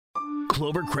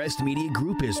Clovercrest Media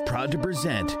Group is proud to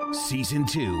present Season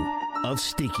 2 of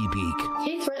Stinky Beak.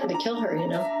 He threatened to kill her,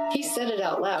 He said it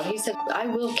out loud. He said, "I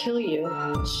will kill you."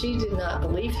 She did not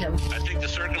believe him. I think the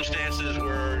circumstances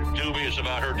were dubious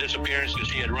about her disappearance because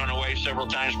she had run away several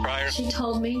times prior. She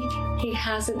told me he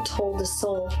hasn't told a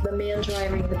soul. The man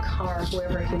driving the car,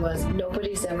 whoever he was,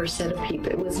 nobody's ever said a peep.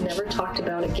 It was never talked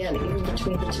about again, even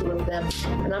between the two of them.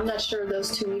 And I'm not sure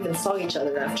those two even saw each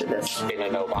other after this. In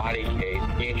a no-body case,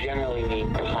 you generally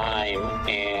need time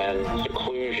and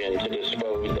seclusion to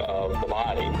dispose of the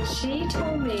body. She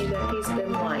told me that he's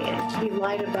been lying. He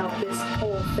lied about this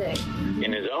whole thing.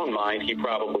 In his own mind, he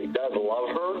probably does love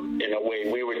her in a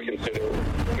way we would consider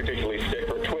particularly sick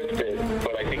or twisted,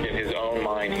 but I think in his own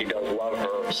mind, he does love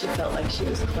her. She felt like she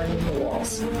was climbing the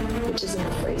walls, which isn't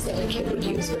a phrase that a kid would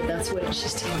use, but that's what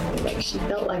she's telling me. Like, she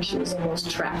felt like she was almost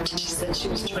trapped. She said she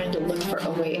was trying to look for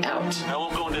a way out. I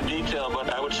won't go into detail,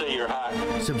 but I would say you're hot.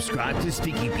 Subscribe to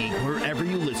Stinky Beak wherever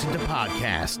you listen to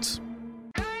podcasts.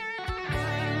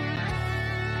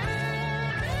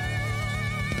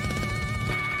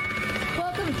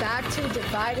 Back to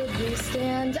Divided We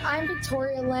Stand. I'm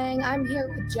Victoria Lang. I'm here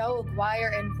with Joe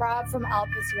Aguirre and Rob from I'll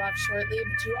Piss You Off Shortly,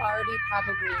 but you already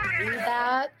probably knew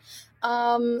that.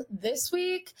 This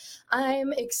week,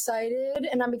 I'm excited,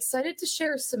 and I'm excited to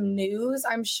share some news.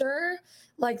 I'm sure,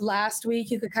 like last week,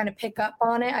 you could kind of pick up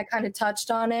on it. I kind of touched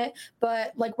on it,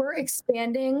 but like we're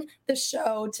expanding the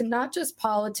show to not just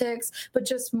politics, but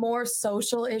just more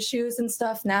social issues and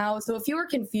stuff now. So if you were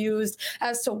confused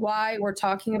as to why we're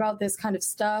talking about this kind of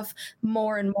stuff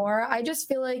more and more, I just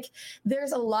feel like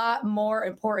there's a lot more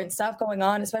important stuff going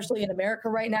on, especially in America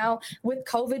right now. With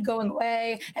COVID going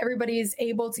away, everybody's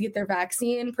able to get their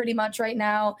vaccine pretty much right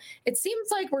now. It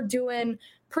seems like we're doing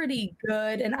pretty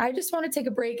good. And I just want to take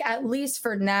a break, at least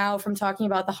for now, from talking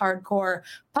about the hardcore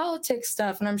politics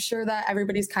stuff. And I'm sure that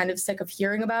everybody's kind of sick of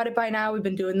hearing about it by now. We've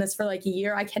been doing this for like a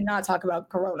year. I cannot talk about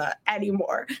Corona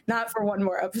anymore. Not for one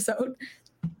more episode.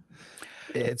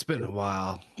 It's been a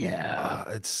while. Yeah.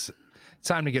 It's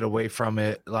time to get away from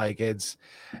it. Like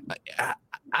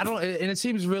I don't, and it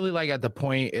seems really like at the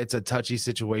point it's a touchy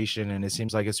situation, and it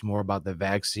seems like it's more about the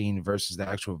vaccine versus the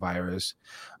actual virus.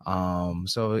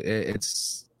 So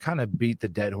it's kind of beat the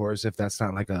dead horse, if that's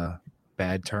not like a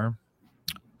bad term.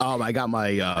 I got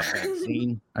my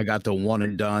vaccine. I got the one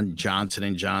and done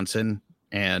Johnson & Johnson,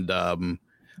 and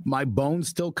my bones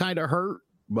still kind of hurt,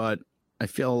 but I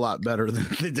feel a lot better than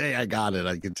the day I got it.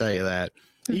 I can tell you that.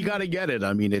 You got to get it.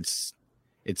 I mean, it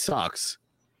sucks.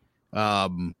 A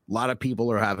lot of people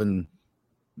are having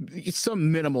some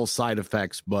minimal side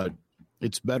effects, but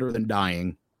it's better than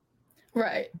dying.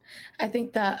 Right. I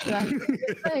think that's a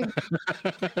good thing.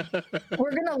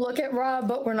 We're going to look at Rob,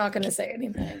 but we're not going to say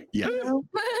anything. Yeah.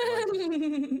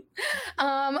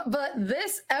 But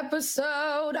this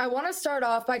episode, I want to start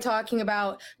off by talking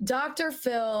about Dr.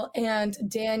 Phil and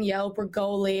Danielle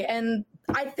Bregoli. And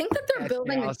I think that they're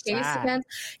building a case against.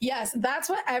 Yes, that's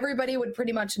what everybody would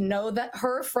pretty much know that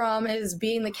her from, is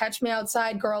being the Catch Me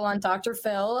Outside girl on Dr.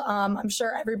 Phil. I'm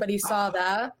sure everybody saw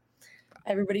that.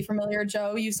 Everybody familiar?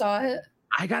 Joe, you saw it?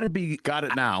 Got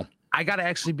it now. I gotta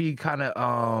actually be kind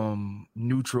of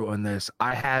neutral on this.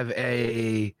 I have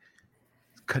a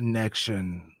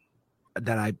connection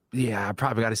that I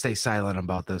probably got to stay silent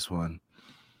about this one.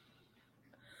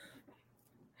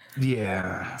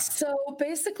 Yeah. So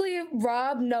basically,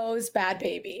 Rob knows Bad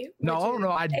Baby. No,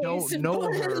 I don't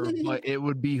know her, but it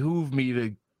would behoove me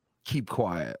to keep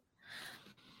quiet.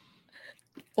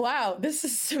 Wow, this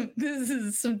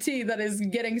is some tea that is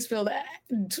getting spilled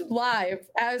live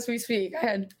as we speak.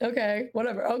 Okay,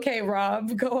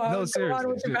 Rob, go on with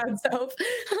your bad self.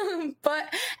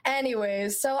 But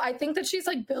anyways, so I think that she's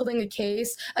like building a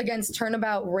case against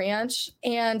Turnabout Ranch,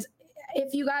 and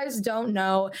if you guys don't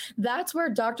know, that's where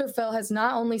Dr. Phil has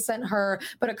not only sent her,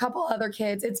 but a couple other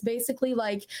kids. It's basically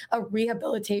like a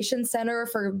rehabilitation center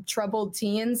for troubled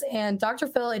teens. And Dr.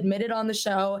 Phil admitted on the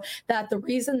show that the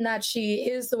reason that she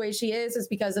is the way she is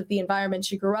because of the environment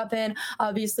she grew up in.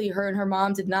 Obviously, her and her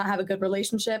mom did not have a good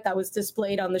relationship. That was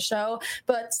displayed on the show.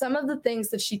 But some of the things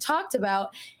that she talked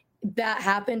about that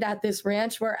happened at this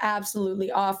ranch were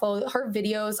absolutely awful. Her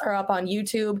videos are up on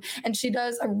YouTube, and she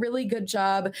does a really good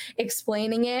job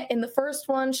explaining it. In the first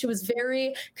one, she was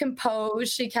very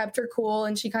composed. She kept her cool,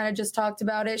 and she kind of just talked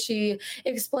about it. She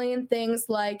explained things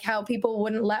like how people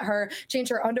wouldn't let her change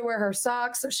her underwear, her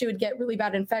socks, so she would get really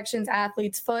bad infections,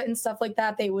 athlete's foot and stuff like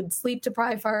that. They would sleep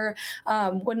deprive her,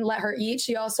 wouldn't let her eat.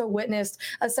 She also witnessed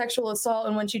a sexual assault,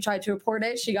 and when she tried to report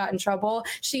it, she got in trouble.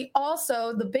 She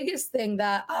also, the biggest thing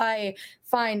that I I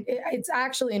find it's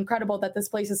actually incredible that this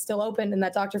place is still open and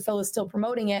that Dr. Phil is still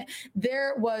promoting it.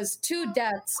 There was 2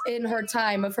 deaths in her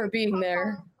time of her being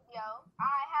there.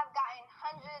 I have gotten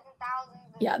hundreds and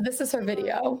thousands. Yeah, this is her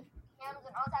video. And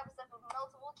all types of stuff of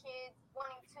multiple kids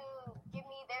wanting to give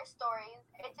me their stories.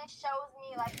 It just shows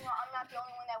me, like, you know, I'm not the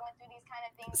only one that went through these kind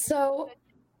of things. So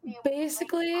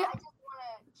basically, I just want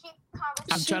to keep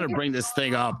conversation. I'm trying to bring this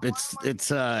thing up. It's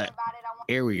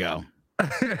here we go.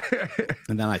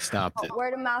 And then I stopped it.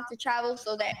 Word of mouth to travel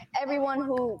so that everyone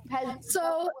who has.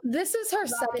 So this is her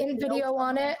second video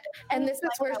on it, and this is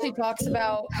where she talks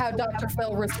about how Dr.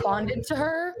 Phil responded to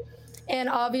her. And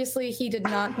obviously he did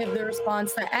not give the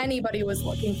response that anybody was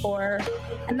looking for.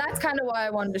 And that's kind of why I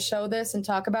wanted to show this and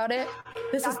talk about it.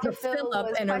 This is the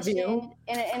Philip interview.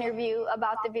 In an interview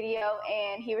about the video,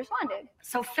 and he responded.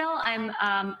 So Phil,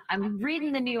 I'm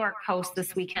reading the New York Post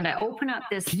this weekend. I open up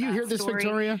this. Can you hear this,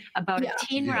 Victoria? About a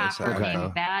teen rapper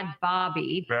named Bad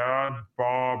Bobby. Bad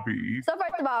Bobby. So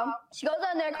first of all, she goes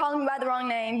on there calling me by the wrong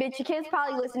name. Bitch, your kids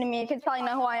probably listen to me. Your kids probably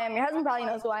know who I am. Your husband probably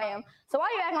knows who I am. So why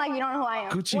are you acting like you don't know who I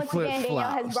am? Gucci Once again,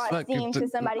 Danielle has brought steam to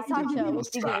somebody's talk show, which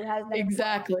she has never.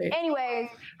 Exactly. Anyways,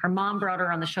 her mom brought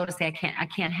her on the show to say I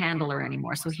can't handle her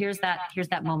anymore. So here's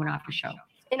that moment off the show.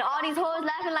 And all these hoes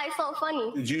laughing like so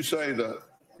funny. Did you say the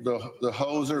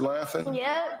hoes are laughing?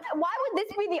 Yeah. Why would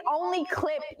this be the only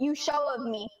clip you show of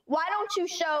me? Why don't you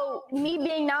show me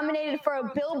being nominated for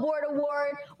a Billboard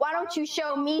award? Why don't you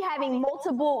show me having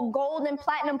multiple gold and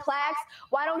platinum plaques?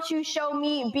 Why don't you show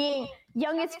me being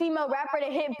youngest female rapper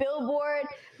to hit Billboard?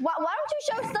 Why don't you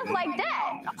show stuff like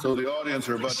that? So the audience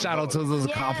are about Shout out to those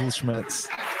accomplishments.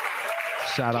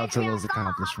 Shout out to those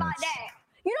accomplishments.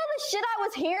 You know the shit I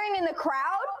was hearing in the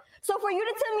crowd? So for you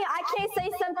to tell me I can't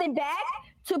say something back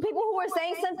to people who are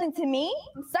saying something to me?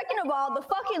 Second of all, the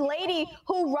fucking lady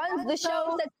who runs the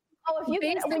show said, oh, if you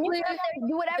can, when you get out there,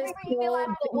 do whatever you feel like.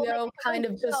 Video kind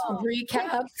of just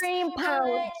recaps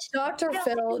how Dr.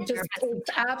 Phil just takes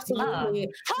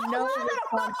absolutely no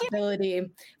responsibility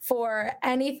for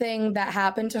anything that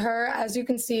happened to her. As you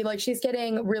can see, like, she's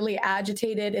getting really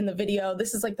agitated in the video.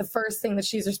 This is like the first thing that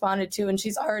she's responded to, and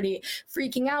she's already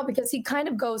freaking out because he kind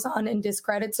of goes on and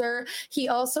discredits her. He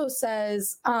also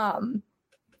says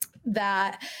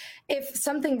that if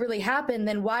something really happened,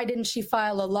 then why didn't she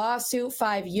file a lawsuit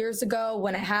 5 years ago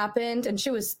when it happened? And she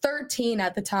was 13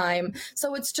 at the time.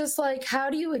 So it's just like,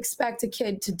 how do you expect a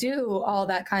kid to do all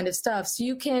that kind of stuff? So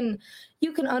you can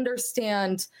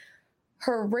understand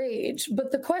her rage.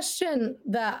 But the question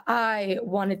that I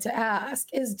wanted to ask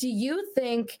is, do you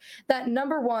think that,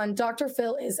 number one, Dr.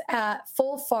 Phil is at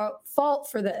full fault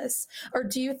for this? Or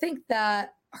do you think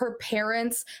that her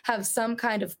parents have some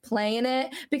kind of play in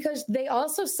it? Because they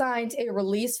also signed a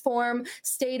release form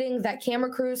stating that camera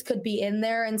crews could be in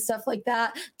there and stuff like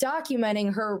that,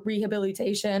 documenting her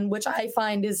rehabilitation, which I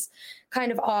find is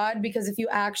kind of odd, because if you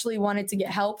actually wanted to get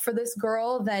help for this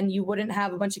girl, then you wouldn't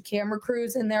have a bunch of camera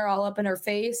crews in there all up in her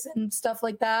face and stuff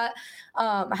like that.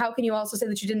 How can you also say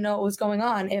that you didn't know what was going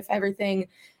on if everything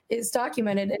is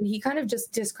documented? And he kind of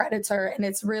just discredits her, and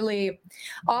it's really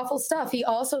awful stuff. He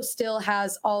also still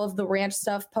has all of the ranch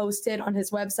stuff posted on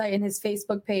his website and his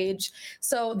Facebook page.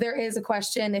 So there is a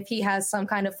question if he has some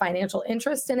kind of financial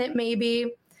interest in it,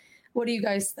 maybe. What do you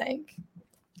guys think?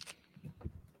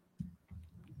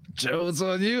 Joe's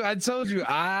on you. I told you.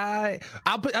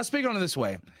 I'll speak on it this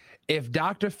way. If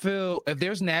Dr. Phil, if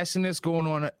there's nastiness going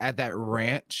on at that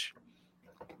ranch,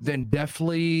 then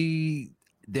definitely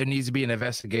there needs to be an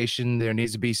investigation. There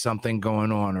needs to be something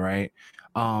going on, right?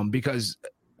 Because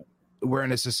we're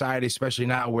in a society, especially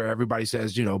now, where everybody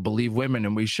says, you know, believe women,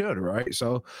 and we should, right?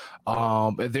 So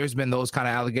if there's been those kind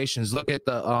of allegations, look at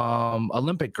the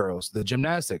Olympic girls, the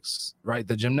gymnastics, right?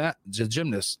 The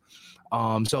gymnasts.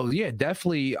 So yeah,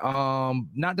 definitely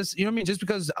not this, you know what I mean? Just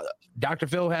because Dr.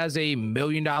 Phil has a $1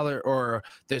 million or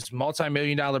this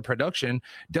multi-million-dollar production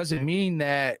doesn't mean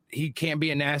that he can't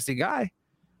be a nasty guy.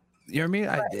 You know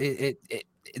what I mean? Right.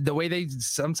 The way they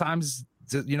sometimes,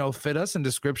 you know, fit us in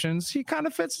descriptions, he kind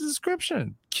of fits the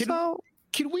description. Can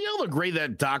we all agree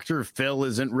that Dr. Phil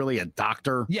isn't really a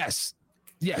doctor? Yes.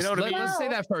 You know what I mean? Let's say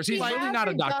that first. He's really not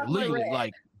a doctor. Legally,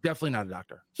 like, definitely not a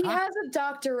doctor. He has a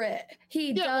doctorate.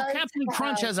 He does. Well, Captain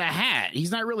Crunch has a hat.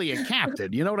 He's not really a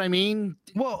captain. You know what I mean?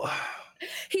 Well,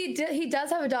 he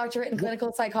does have a doctorate in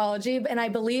clinical psychology, and I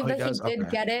believe that he did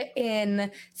get it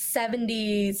in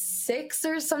 76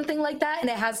 or something like that, and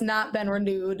it has not been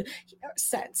renewed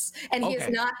since. And he is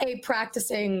not a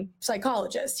practicing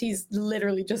psychologist. He's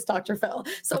literally just Dr. Phil.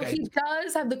 So he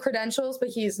does have the credentials, but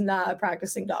he's not a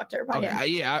practicing doctor.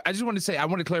 Yeah, I just want to say, I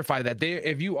want to clarify that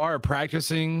if you are a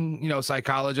practicing, you know,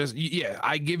 psychologist, yeah,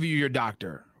 I give you your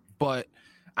doctor. but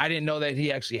I didn't know that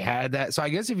he actually had that. So I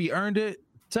guess if he earned it,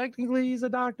 technically he's a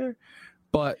doctor.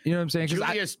 But you know what I'm saying?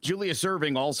 Julius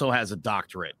Erving also has a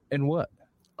doctorate. In what?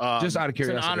 Just out of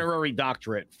curiosity. It's an honorary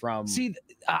doctorate from. See,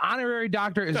 honorary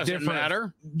doctor is doesn't different.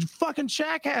 Matter. Fucking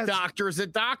Shaq has. Doctor's a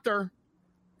doctor.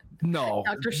 No.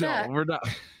 Dr. Shaq. No, we're not.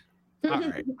 All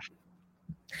right.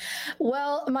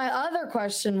 Well, my other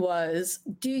question was,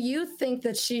 do you think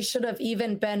that she should have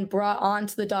even been brought on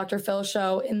to the Dr. Phil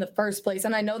show in the first place?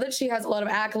 And I know that she has a lot of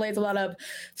accolades, a lot of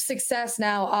success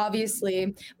now,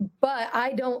 obviously, but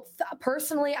I don't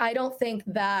think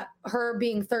that her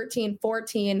being 13,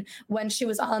 14 when she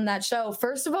was on that show,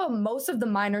 first of all, most of the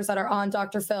minors that are on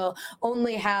Dr. Phil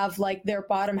only have like their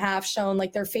bottom half shown,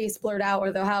 like their face blurred out,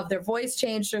 or they'll have their voice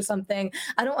changed or something.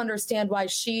 I don't understand why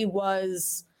she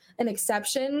was an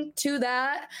exception to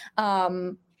that.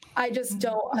 I just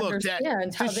don't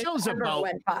understand how this ever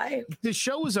went by. The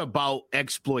show is about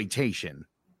exploitation.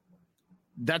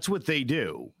 That's what they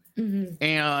do. Mm-hmm.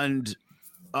 And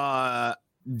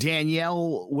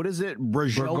Danielle, what is it?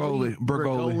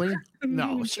 Bregoli?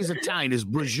 No, she's Italian. It's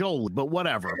Bregoli, but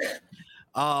whatever.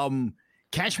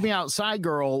 Cash Me Outside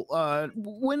girl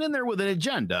went in there with an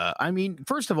agenda. I mean,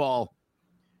 first of all,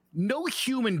 no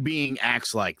human being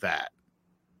acts like that.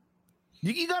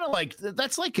 You gotta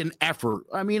that's like an effort.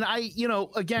 I mean,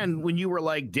 again, when you were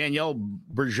like Danielle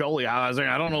Bregoli, I was like,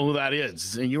 I don't know who that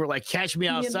is. And you were like, Catch Me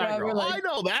Outside girl. I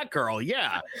know that girl.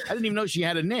 Yeah. I didn't even know she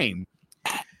had a name.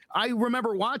 I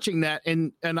remember watching that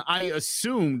and I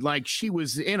assumed like she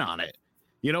was in on it.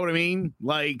 You know what I mean?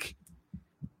 Like,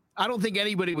 I don't think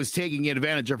anybody was taking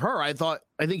advantage of her. I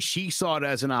think she saw it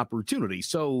as an opportunity.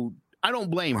 So I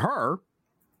don't blame her.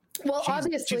 Well,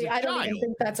 obviously, I don't even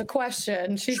think that's a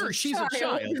question. She's a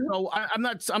child. So I'm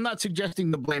not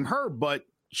suggesting to blame her, but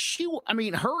her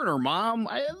and her mom,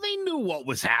 they knew what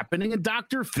was happening, and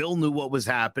Dr. Phil knew what was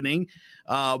happening.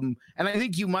 And I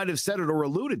think you might have said it or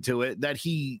alluded to it that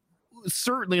he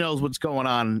certainly knows what's going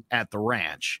on at the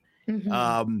ranch.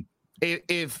 Mm-hmm.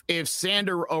 If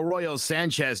Sandra Arroyo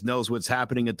Sanchez knows what's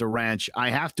happening at the ranch,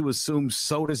 I have to assume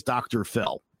so does Dr.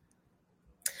 Phil.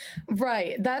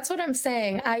 Right. That's what I'm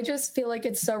saying. I just feel like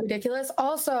it's so ridiculous.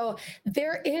 Also,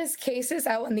 there is cases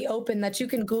out in the open that you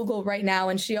can Google right now.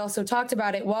 And she also talked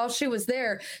about it while she was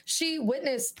there. She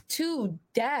witnessed 2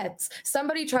 deaths.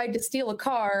 Somebody tried to steal a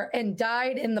car and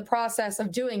died in the process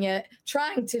of doing it,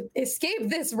 trying to escape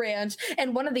this ranch.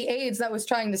 And one of the aides that was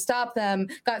trying to stop them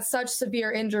got such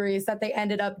severe injuries that they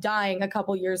ended up dying a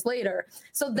couple years later.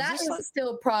 So that is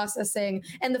still processing.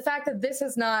 And the fact that this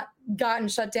has not gotten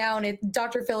shut down,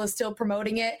 Dr. Phil is still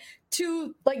promoting it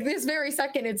to like this very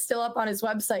second, it's still up on his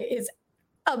website.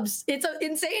 It's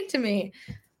insane to me.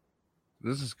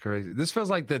 This is crazy. This feels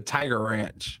like the Tiger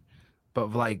Ranch,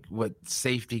 but like with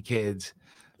safety kids.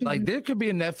 Like there could be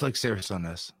a Netflix series on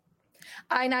this.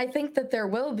 And I think that there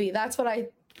will be. That's what I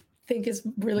think is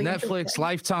really Netflix,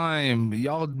 Lifetime.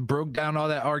 Y'all broke down all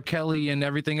that R. Kelly and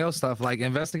everything else stuff. Like,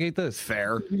 investigate this.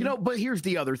 Fair. But here's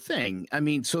the other thing. I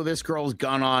mean, so this girl's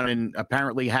gone on and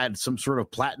apparently had some sort of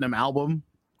platinum album.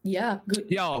 Yeah.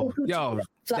 Yo,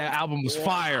 that album was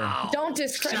fire. Wow. Don't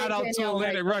discredit Shout out Danielle to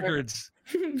Atlantic Records.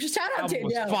 Shout out to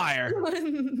Danielle. Was fire.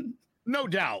 No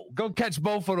doubt. Go catch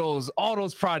both of those, all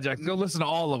those projects. Go listen to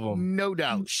all of them. No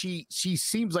doubt. She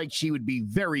seems like she would be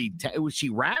very. Was she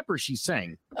rap or she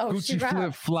sang? Oh, Gucci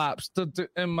flip flops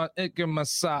in my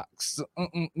socks.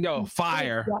 Yo,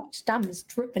 fire! Diamonds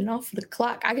dripping off the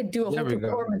clock. I could do a whole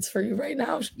performance for you right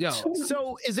now. Yo,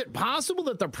 so is it possible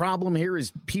that the problem here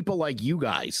is people like you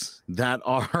guys that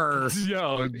are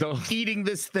eating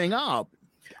this thing up?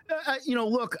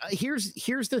 Look. Here's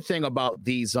the thing about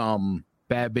these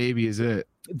Bad Baby is it.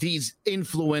 These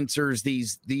influencers,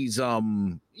 these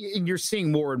and you're seeing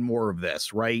more and more of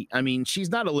this, right? I mean, she's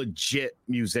not a legit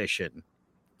musician.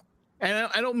 And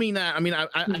I don't mean that. I mean,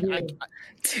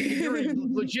 you're a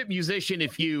legit musician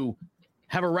if you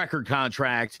have a record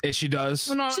contract. And she does.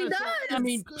 No, she does. I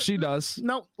mean, she does.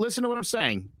 No, listen to what I'm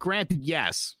saying. Granted,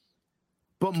 yes.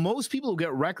 But most people who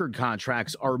get record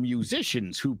contracts are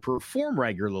musicians who perform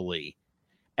regularly.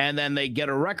 And then they get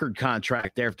a record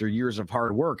contract after years of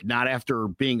hard work, not after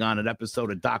being on an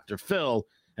episode of Dr. Phil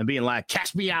and being like,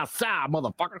 catch me outside,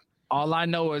 motherfucker. All I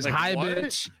know is hi,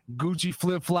 bitch, Gucci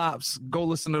flip flops. Go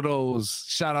listen to those.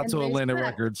 Shout out to Atlantic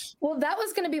Records. Well, that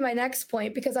was going to be my next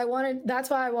point because that's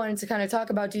why I wanted to kind of talk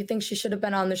about, do you think she should have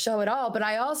been on the show at all? But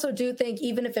I also do think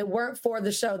even if it weren't for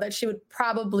the show, that she would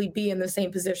probably be in the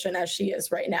same position as she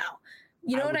is right now.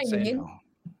 You know what I mean? No.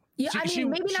 Yeah,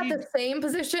 maybe not the same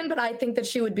position, but I think that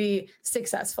she would be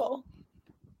successful.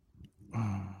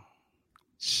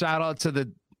 Shout out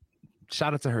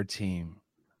to her team.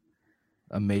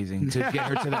 amazing to get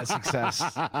her to that success.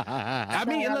 I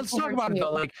mean, let's talk about it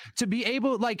though. Like, to be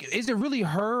able, like, is it really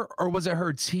her or was it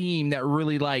her team that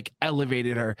really like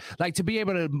elevated her? Like, to be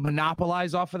able to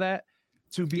monopolize off of that,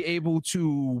 to be able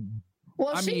to.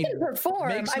 Well, she can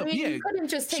perform. I mean, you couldn't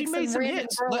just take some random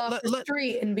girl off the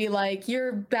street and be like,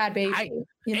 "You're bad, baby."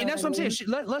 And that's what I'm saying.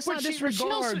 Let's not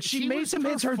disregard. She made some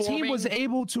hits. Her team was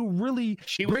able to really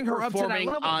bring her up to that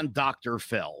level. On Dr.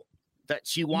 Phil. That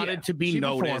she wanted to be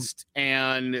noticed,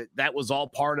 and that was all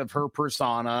part of her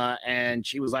persona. And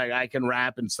she was like, "I can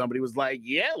rap," and somebody was like,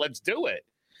 "Yeah, let's do it."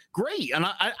 Great. And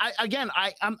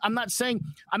I'm not saying,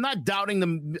 I'm not doubting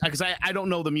them because I don't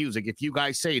know the music. If you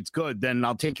guys say it's good, then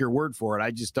I'll take your word for it.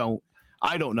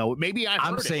 I don't know. Maybe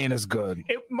I'm saying it's good.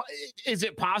 Is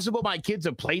it possible my kids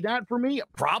have played that for me?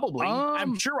 Probably.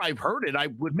 I'm sure I've heard it. I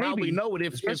would probably know it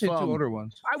if two older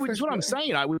ones. That's what I'm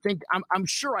saying. I would think I'm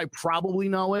sure I probably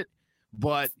know it.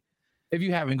 But if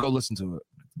you haven't, go listen to it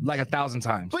like 1,000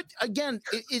 times. But again,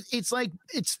 it's like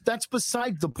that's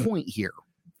beside the point here.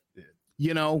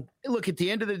 You know, look, at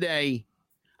the end of the day,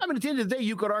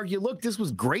 you could argue, look, this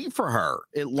was great for her.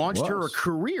 It launched her a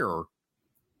career.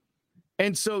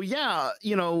 And so, yeah,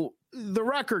 you know, the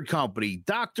record company,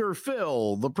 Dr.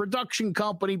 Phil, the production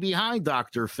company behind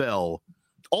Dr. Phil,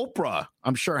 Oprah,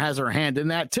 I'm sure has her hand in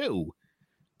that too,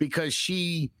 because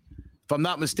she, if I'm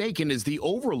not mistaken, is the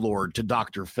overlord to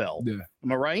Dr. Phil. Yeah.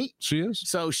 Am I right? She is.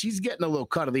 So she's getting a little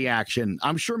cut of the action.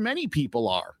 I'm sure many people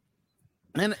are.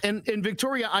 And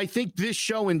Victoria, I think this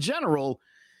show in general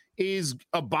is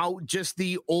about just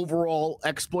the overall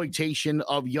exploitation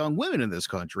of young women in this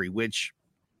country, which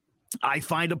I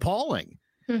find appalling.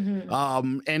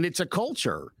 Mm-hmm. And it's a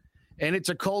culture. And it's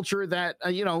a culture that,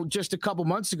 you know, just a couple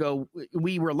months ago,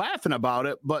 we were laughing about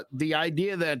it. But the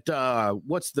idea that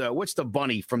what's the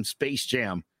bunny from Space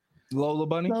Jam? Lola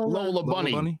Bunny? Lola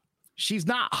Bunny. She's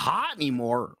not hot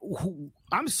anymore.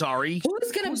 I'm sorry.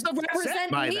 Who's going to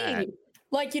represent me? That?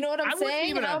 Like, you know what I'm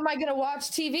saying? How am I going to watch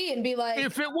TV and be like...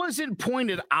 If it wasn't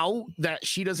pointed out that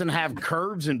she doesn't have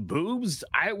curves and boobs,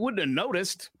 I wouldn't have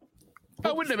noticed.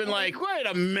 I wouldn't have been like, wait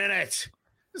a minute.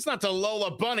 It's not the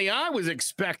Lola Bunny I was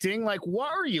expecting. Like,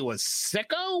 what are you, a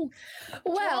sicko?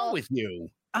 What's wrong with you?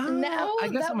 Now I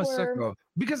guess I'm a sicko.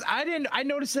 Because I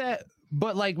noticed that,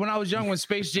 but like when I was young, when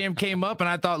Space Jam came up and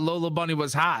I thought Lola Bunny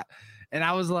was hot. And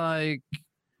I was like,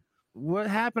 what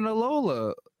happened to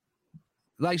Lola?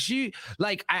 Like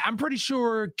I'm pretty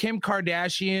sure Kim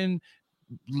Kardashian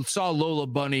saw Lola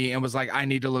Bunny and was like, I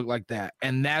need to look like that.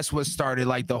 And that's what started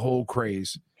like the whole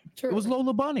craze. True. It was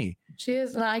Lola Bunny. She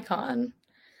is an icon.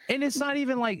 And it's not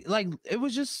even like it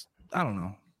was just, I don't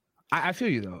know. I feel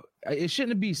you though. It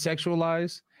shouldn't be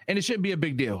sexualized and it shouldn't be a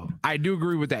big deal. I do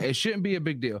agree with that. It shouldn't be a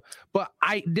big deal. But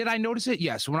I notice it?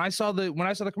 Yes. When I saw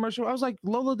the commercial, I was like,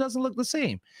 Lola doesn't look the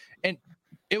same. And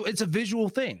it's a visual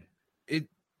thing.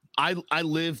 I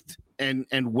lived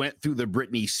and went through the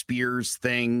Britney Spears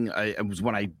thing. It was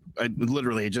when I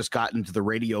literally had just gotten into the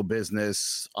radio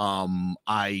business.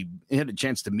 I had a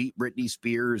chance to meet Britney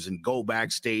Spears and go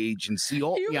backstage and see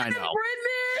all. I know.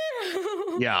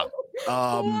 Britney? Yeah.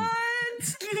 What?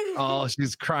 Oh,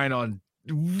 she's crying on.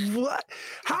 What?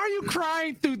 How are you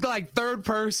crying through like third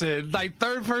person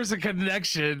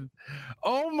connection?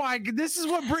 Oh my! This is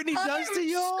what Britney does to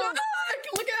y'all.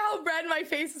 Look at how red my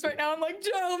face is right now. I'm like,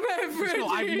 Joe, man, Britney. So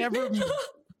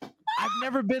I've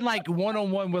never been like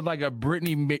one-on-one with like a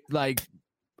Britney, like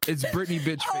it's Britney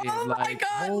bitch face. Oh my like,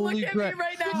 God, look at me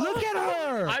right now. Look at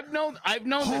her. I've known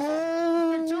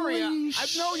this, Victoria.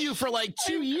 I've known you for like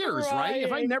 2 years, right?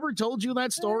 Have I never told you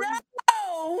that story?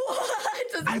 No.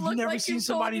 I've never seen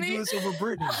somebody do this over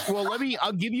Britney. Well,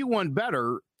 I'll give you one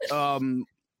better.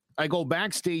 I go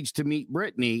backstage to meet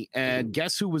Britney, and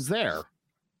guess who was there?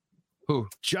 Who?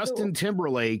 Justin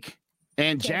Timberlake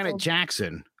and Janet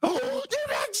Jackson. Oh,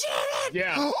 Janet!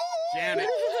 Yeah, Janet.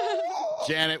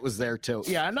 Janet was there too.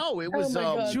 Yeah, I know it was.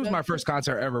 She was my first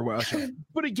concert ever with Usher.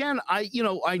 But again, I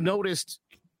noticed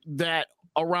that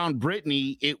around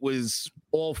Britney, it was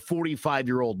all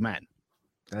 45-year-old men.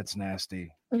 That's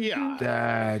nasty. Yeah,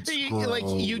 that's gross. Like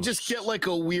you just get like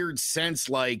a weird sense,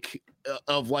 like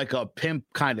of like a pimp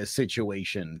kind of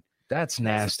situation. That's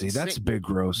nasty. That's big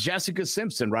gross. Jessica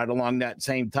Simpson, right along that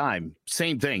same time,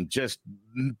 same thing. Just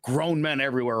grown men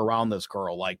everywhere around this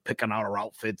girl, like picking out her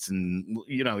outfits, and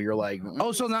you're like,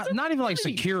 oh, so not even like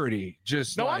security,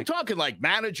 just no. I'm talking like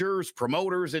managers,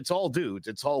 promoters. It's all dudes.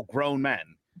 It's all grown men.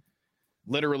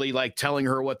 Literally, like telling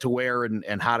her what to wear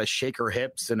and how to shake her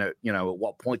hips, and at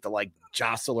what point to like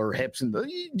jostle her hips, and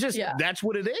that's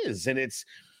what it is, and it's.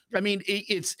 I mean,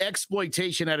 it's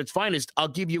exploitation at its finest. I'll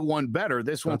give you one better.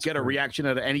 This won't get a reaction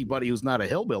out of anybody who's not a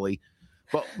hillbilly.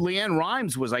 But LeAnn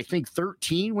Rimes was, I think,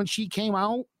 13 when she came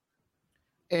out.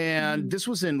 And this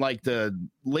was in like the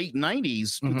late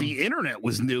 90s. Mm-hmm. The internet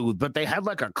was new, but they had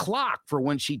like a clock for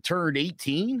when she turned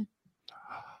 18.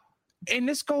 And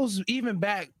this goes even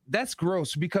back. That's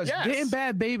gross because didn't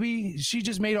Bad Baby, she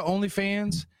just made her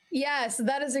OnlyFans? Yes,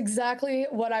 that is exactly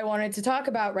what I wanted to talk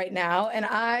about right now. And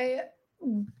I,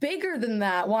 bigger than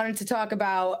that, wanted to talk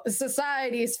about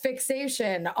society's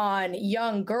fixation on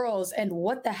young girls and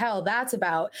what the hell that's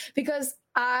about. Because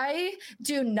I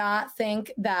do not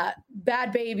think that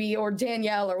Bad Baby or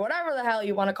Danielle or whatever the hell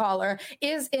you want to call her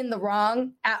is in the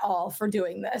wrong at all for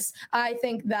doing this. I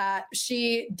think that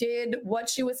she did what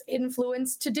she was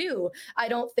influenced to do. I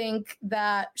don't think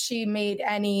that she made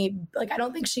any, like, I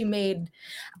don't think she made,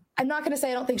 I'm not going to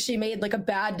say I don't think she made like a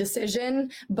bad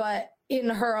decision, but in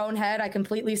her own head, I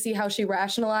completely see how she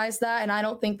rationalized that. And I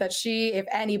don't think that she, if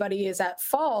anybody, is at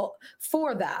fault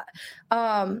for that.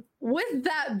 With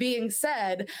that being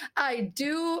said, I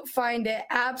do find it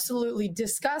absolutely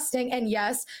disgusting. And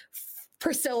yes,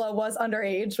 Priscilla was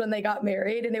underage when they got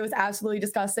married, and it was absolutely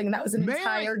disgusting. And that was an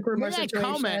entire groomer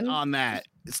situation. Comment on that.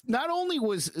 It's not only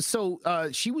was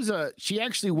she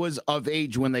actually was of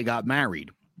age when they got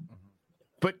married.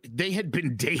 But they had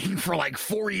been dating for like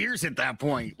 4 years at that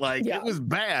point. Like, it was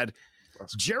bad.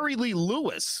 Jerry Lee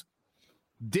Lewis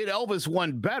did Elvis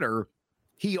one better.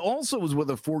 He also was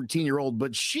with a 14-year-old,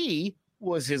 but she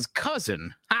was his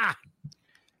cousin.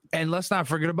 And let's not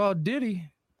forget about Diddy.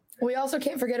 We also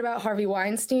can't forget about Harvey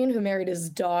Weinstein, who married his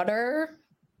daughter.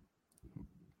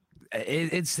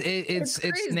 It's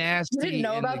nasty. You didn't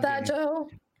know about that, Joe?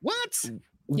 What?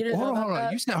 You didn't know about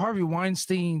that? You said Harvey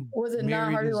Weinstein. Was it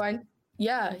not Harvey Weinstein?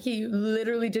 Yeah, he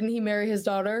literally didn't he marry his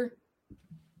daughter?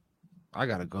 I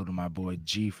gotta go to my boy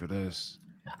G for this.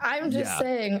 I'm just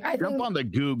saying. I jump on the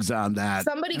Googs on that.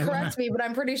 Somebody correct me, but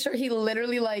I'm pretty sure he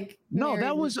literally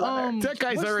that was that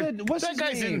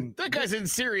guy's in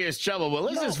serious trouble. But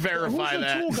let's just verify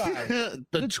that.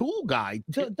 The tool guy.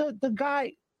 The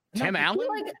guy. Tim Allen?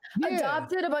 He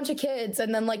adopted a bunch of kids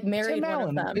and then married one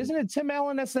of them. Isn't it Tim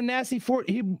Allen that's the nasty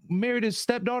he married his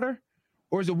stepdaughter?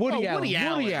 Or is it Woody Allen? Woody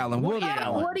Allen.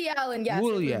 Yes.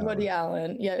 Woody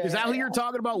Allen. Yeah. Is that who you're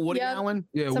talking about? Woody Allen?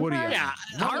 Yeah, Woody Allen. Yeah.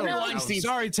 Harvey Weinstein.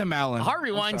 Sorry, Tim Allen.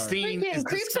 Harvey Weinstein.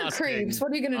 Creeps are creeps.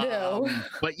 What are you gonna do?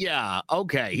 But yeah,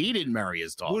 okay. He didn't marry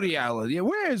his daughter. Woody Allen. Yeah,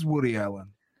 where is Woody Allen?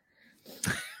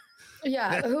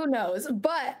 Yeah, who knows?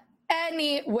 But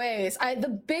anyways,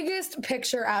 the biggest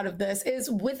picture out of this is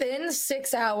within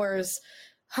 6 hours,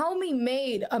 homie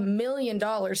made $1 million.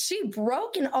 She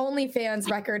broke an OnlyFans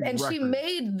record, and she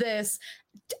made this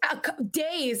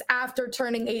days after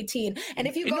turning 18. And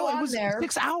if you go on there,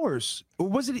 6 hours.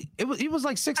 Was it? It was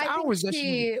like 6 hours. Think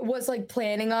she was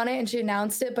planning on it, and she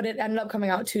announced it, but it ended up coming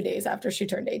out 2 days after she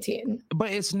turned 18.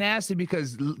 But it's nasty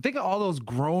because think of all those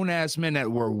grown ass men that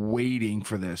were waiting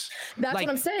for this. That's what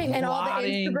I'm saying. And all the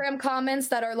Instagram comments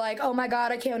that are like, "Oh my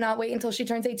God, I cannot wait until she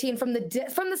turns 18." From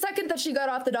the second that she got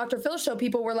off the Dr. Phil show,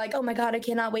 people were like, "Oh my God, I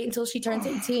cannot wait until she turns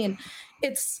 18."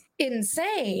 It's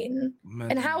insane.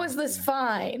 And how is this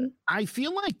fine? I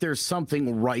feel like there's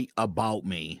something right about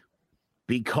me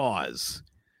because,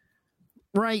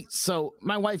 so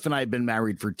my wife and I have been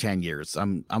married for 10 years.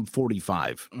 I'm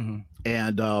 45. Mm-hmm.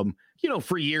 And,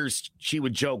 for years she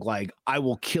would joke I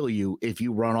will kill you if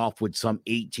you run off with some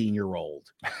 18-year-old.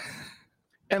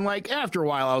 And after a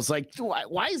while I was like,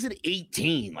 why is it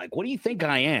 18? What do you think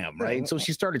I am? Right. And so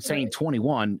she started saying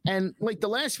 21. And the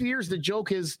last few years, the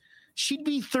joke is, she'd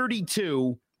be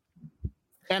 32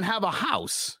 and have a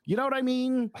house. You know what I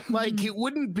mean? It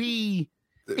wouldn't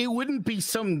be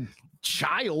some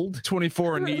child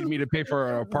 24 and need me to pay for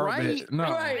an apartment. Right? No,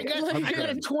 right. I got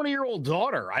a 20-year-old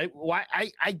daughter. I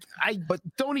but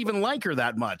don't even like her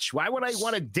that much. Why would I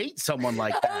want to date someone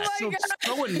like that?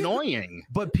 So annoying.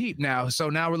 But Pete,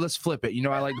 let's flip it.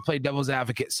 I like to play devil's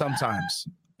advocate sometimes,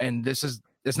 and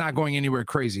it's not going anywhere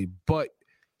crazy, but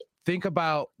think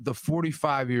about the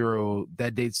 45-year-old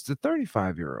that dates the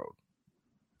 35-year-old.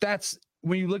 That's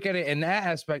when you look at it in that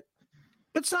aspect,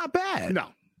 it's not bad. No.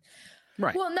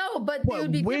 Right. Well, no, but it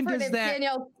would be different if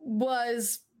Danielle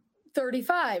was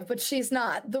 35, but she's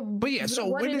not. So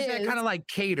when does that kind of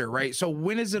cater, right? So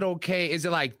when is it okay? Is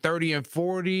it 30 and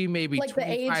 40, maybe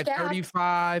 25,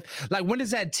 35? When does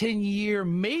that 10-year,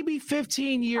 maybe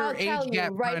 15-year age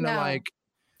gap kind of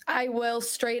I will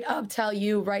straight up tell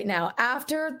you right now,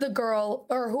 after the girl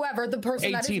or whoever, the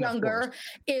person that is younger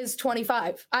is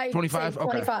 25. 25,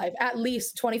 25, at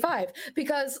least 25.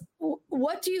 Because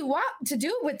what do you want to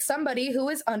do with somebody who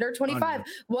is under 25?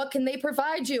 What can they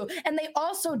provide you? And they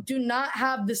also do not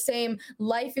have the same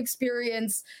life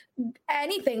experience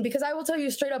anything, because I will tell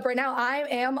you straight up right now, I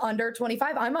am under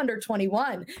 25. I'm under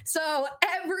 21. So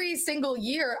every single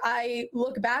year I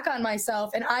look back on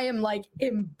myself and I am like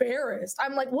embarrassed.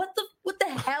 I'm like, what the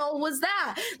hell was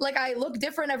that? Like, I look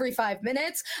different every 5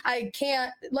 minutes. I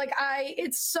can't, like,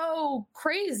 it's so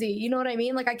crazy. You know what I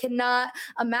mean? Like, I cannot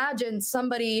imagine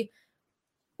somebody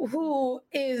who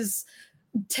is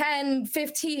 10,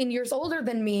 15 years older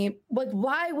than me, like,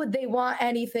 why would they want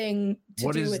anything to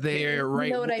what do is with there, me? right?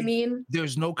 You know what I mean?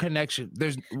 There's no connection.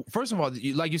 There's, first of all,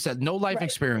 like you said, no life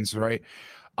experience, right?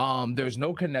 There's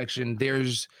no connection.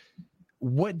 There's,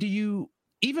 what do you,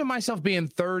 even myself being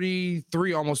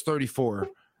 33, almost 34,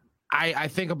 I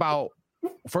think about,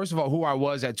 first of all, who I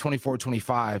was at 24,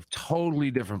 25,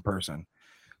 totally different person.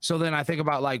 So then I think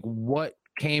about like what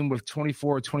came with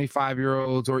 24,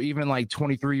 25-year-olds, or even like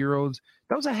 23-year-olds.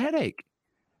 That was a headache.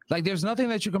 Like, there's nothing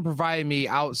that you can provide me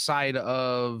outside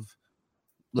of,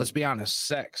 let's be honest,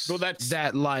 sex. So that's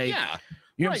that, like, yeah,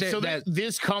 you know right. what I'm saying? So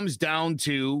this comes down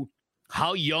to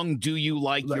how young do you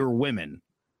like your women?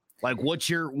 Like, what's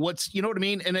you know what I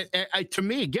mean? And to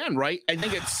me, again, right, I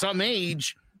think at some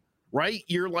age, right,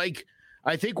 you're like,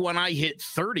 I think when I hit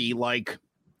 30, like,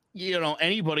 you know,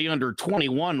 anybody under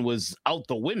 21 was out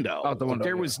the window. Out the window.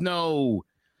 There was no,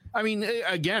 I mean,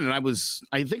 again, I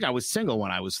think I was single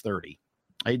when I was 30.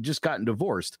 I had just gotten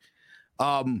divorced.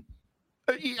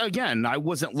 Again, I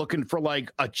wasn't looking for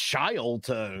like a child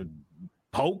to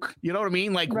poke. You know what I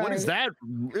mean? Like, what is that?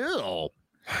 Ew.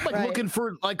 Like looking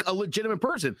for like a legitimate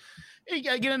person.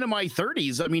 I get into my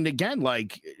 30s. I mean, again,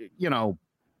 like, you know.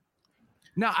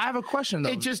 Now I have a question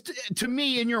though. It just, to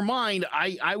me, in your mind,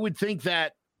 I would think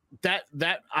that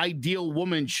ideal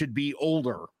woman should be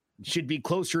older, should be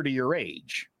closer to your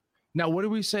age. Now, what do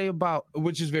we say about,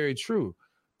 which is very true,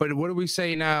 but what do we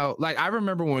say now? Like, I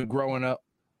remember when growing up,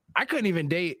 I couldn't even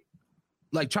date,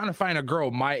 like, trying to find a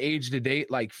girl my age to date,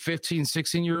 like 15,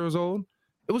 16 years old.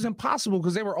 It was impossible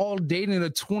because they were all dating the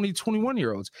 20,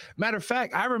 21-year-olds. Matter of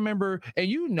fact, I remember, and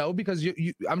you know, because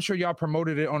I'm sure y'all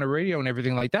promoted it on the radio and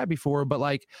everything like that before, but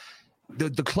like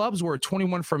the clubs were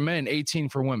 21 for men, 18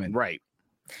 for women. Right.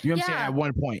 You know what I'm saying? At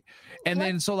one point. And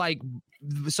then so like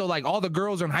all the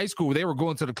girls in high school, they were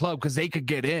going to the club because they could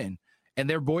get in. And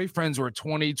their boyfriends were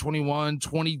 20, 21,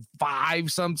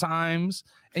 25 sometimes.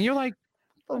 And you're like,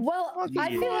 well, I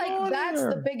feel like that's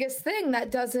the biggest thing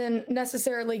that doesn't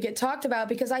necessarily get talked about,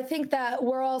 because I think that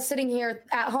we're all sitting here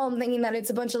at home thinking that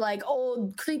it's a bunch of like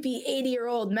old, creepy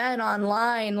 80-year-old men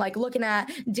online, like looking at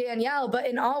Danielle. But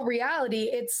in all reality,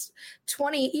 it's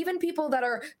 20, even people that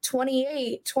are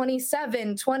 28,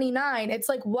 27, 29. It's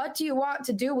like, what do you want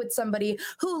to do with somebody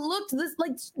who looked this,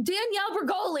 like Danielle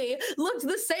Bregoli looked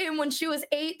the same when she was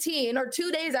 18 or 2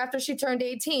 days after she turned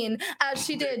 18 as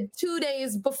she did 2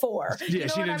 days before. Yeah,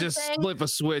 she didn't just flip a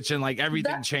switch and like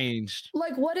everything changed.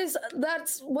 Like, what is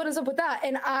up with that?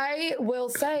 And I will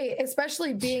say,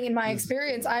 especially being in my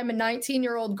experience, I'm a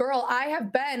 19-year-old girl. I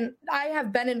have been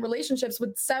in relationships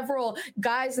with several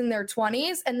guys in their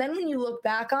 20s, and then when you look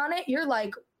back on it, you're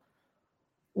like,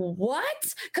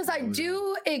 what? Because I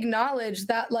do acknowledge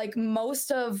that like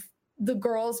most of the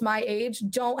girls my age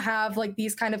don't have like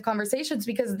these kind of conversations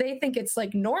because they think it's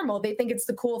like normal. They think it's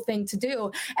the cool thing to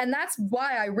do. And that's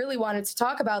why I really wanted to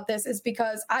talk about this, is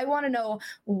because I want to know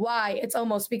why it's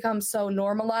almost become so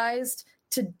normalized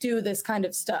to do this kind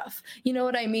of stuff. You know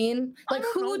what I mean? Like,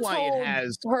 who told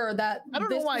her that? I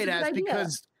don't know why it has,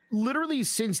 because literally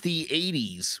since the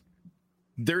 80s,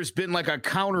 there's been like a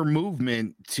counter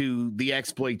movement to the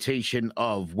exploitation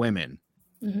of women.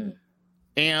 Mm-hmm.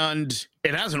 And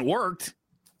it hasn't worked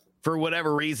for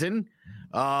whatever reason.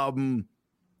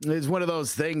 It's one of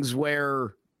those things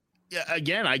where,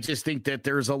 again, I just think that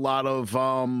there's a lot of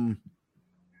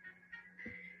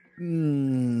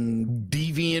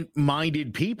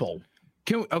deviant-minded people.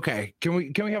 Can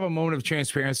we have a moment of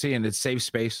transparency and it's safe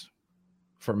space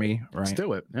for me? Right, let's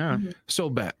do it. Yeah. Mm-hmm. So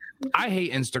bad. I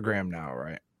hate Instagram now,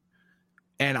 right?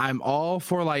 And I'm all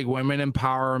for like women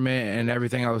empowerment and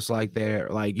everything else like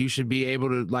that. Like, you should be able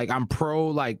to, like, I'm pro,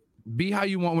 like, be how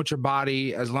you want with your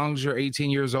body, as long as you're 18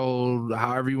 years old,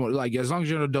 however you want, like, as long as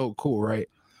you're an adult, cool, right?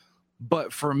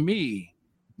 But for me,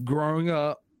 growing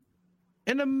up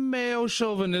in a male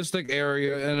chauvinistic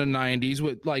area in the 90s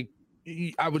with like,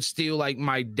 I would steal like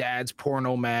my dad's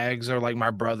porno mags or like my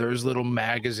brother's little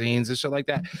magazines and shit like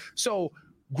that. So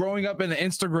growing up in the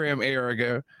Instagram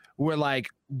era where like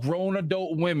grown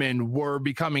adult women were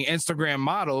becoming Instagram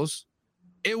models,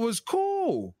 it was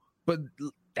cool. But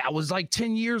that was like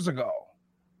 10 years ago.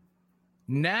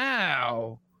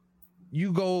 Now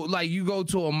you go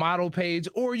to a model page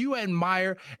or you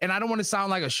admire, and I don't want to sound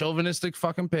like a chauvinistic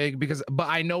fucking pig but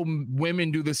I know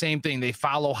women do the same thing. They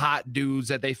follow hot dudes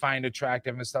that they find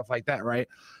attractive and stuff like that, right?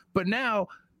 But now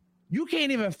you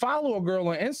can't even follow a girl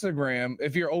on Instagram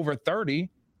if you're over 30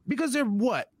 because they're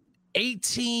what?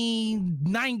 18,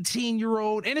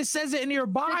 19-year-old, and it says it in your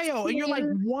bio, and you're like,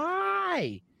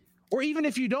 why? Or even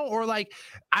if you don't, or like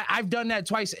I've done that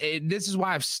twice. This is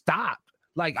why I've stopped.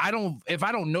 Like if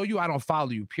I don't know you, I don't follow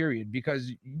you, period.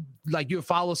 Because like you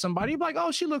follow somebody, you're like,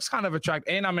 oh, she looks kind of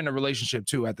attractive. And I'm in a relationship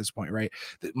too at this point, right?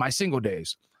 My single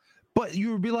days. But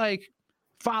you would be like,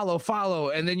 follow.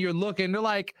 And then you're looking, they're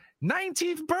like,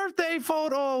 19th birthday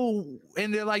photo.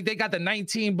 And they're like, they got the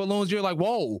 19 balloons. You're like,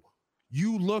 whoa,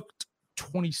 you looked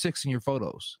 26 in your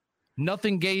photos.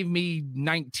 Nothing gave me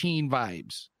 19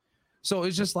 vibes. So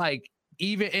it's just like,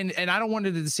 even and I don't want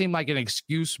it to seem like an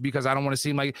excuse because I don't want to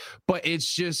seem like, but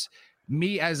it's just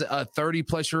me as a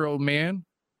 30-plus-year-old man.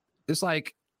 It's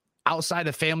like outside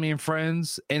of family and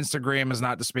friends, Instagram is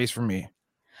not the space for me.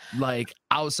 Like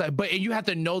outside, but you have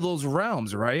to know those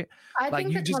realms, right? I like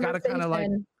think you just gotta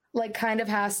kind of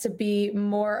has to be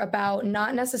more about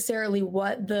not necessarily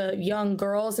what the young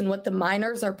girls and what the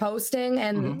minors are posting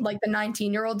and like the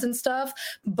 19-year-olds and stuff,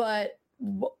 but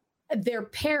their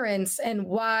parents and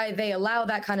why they allow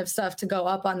that kind of stuff to go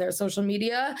up on their social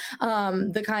media,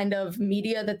 the kind of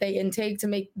media that they intake to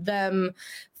make them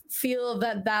feel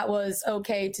that was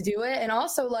okay to do it. And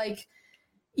also like,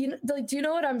 you know, like, do you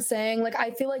know what I'm saying? Like,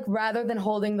 I feel like rather than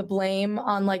holding the blame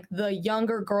on like the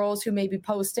younger girls who may be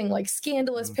posting like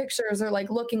scandalous pictures or like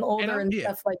looking older and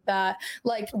stuff like that,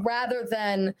 like rather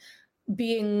than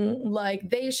being like,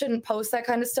 they shouldn't post that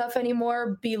kind of stuff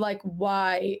anymore, be like,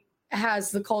 why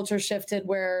has the culture shifted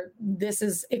where this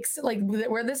is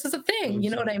where this is a thing? You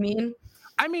know what I mean?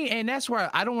 I mean, and that's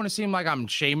where I don't want to seem like I'm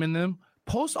shaming them.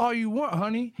 Post all you want,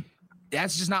 honey.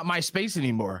 That's just not my space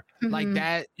anymore. Like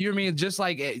that, you know what I mean? Just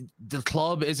like the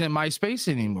club isn't my space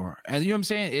anymore. And you know what I'm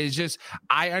saying? It's just,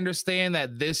 I understand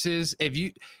that this is,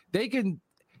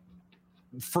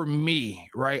 for me,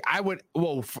 right? I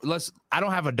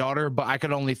don't have a daughter, but I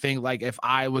could only think like if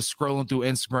I was scrolling through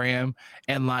Instagram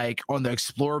and like on the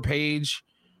Explore page,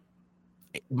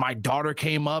 my daughter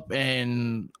came up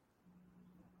in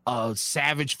a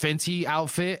Savage Fenty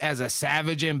outfit as a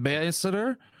Savage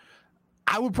ambassador,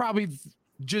 I would probably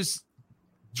just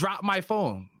drop my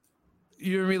phone.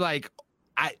 You know what I mean? Like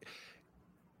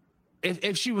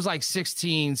if she was like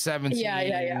 16, 17.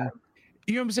 Yeah.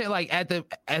 You know what I'm saying? Like at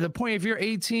the point, if you're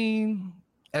 18,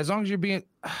 as long as you're being,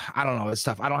 I don't know, it's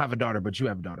tough. I don't have a daughter, but you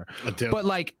have a daughter. I do. But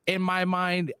like in my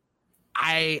mind,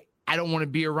 I don't want to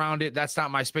be around it. That's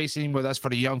not my space anymore. That's for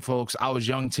the young folks. I was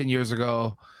young 10 years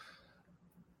ago.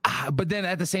 But then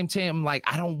at the same time, like,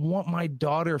 I don't want my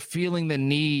daughter feeling the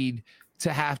need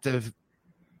to have to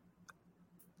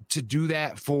do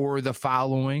that for the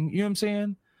following. You know what I'm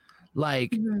saying?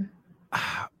 Like,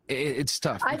 it's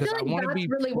tough. I feel like that's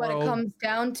really what it comes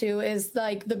down to is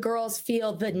like the girls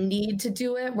feel the need to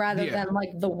do it rather than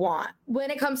like the want.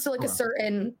 When it comes to like a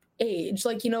certain age,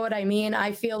 like, you know what I mean?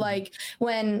 I feel like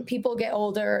when people get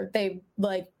older, they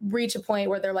like reach a point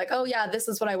where they're like, oh yeah, this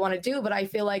is what I want to do. But I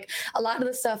feel like a lot of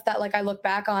the stuff that like I look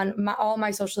back on, all my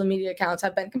social media accounts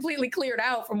have been completely cleared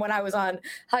out from when I was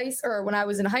when I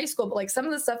was in high school. But like some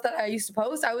of the stuff that I used to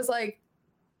post, I was like,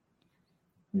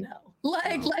 no,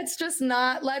 like let's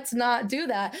not do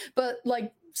that. But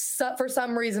like for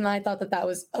some reason, I thought that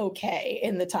was okay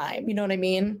in the time. You know what I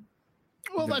mean?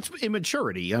 Well, that's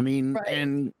immaturity. I mean, right.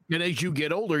 and as you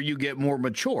get older, you get more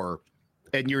mature,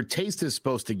 and your taste is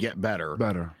supposed to get better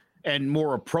and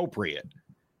more appropriate.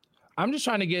 I'm just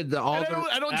trying to get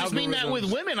I don't just mean that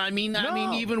with women. I mean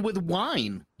even with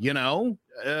wine. You know,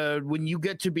 when you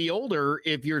get to be older,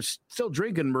 if you're still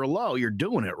drinking Merlot, you're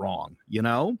doing it wrong. You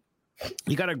know,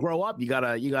 you got to grow up. You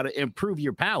gotta improve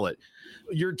your palate.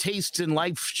 Your tastes in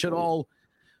life should all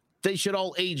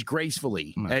age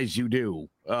gracefully as you do.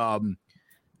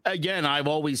 Again, I've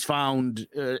always found,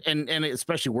 and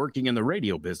especially working in the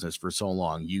radio business for so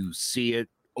long, you see it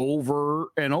over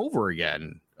and over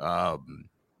again,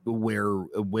 where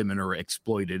women are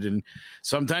exploited. And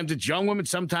sometimes it's young women,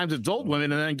 sometimes it's old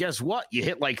women. And then guess what? You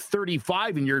hit like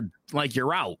 35 and you're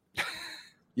out.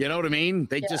 You know what I mean?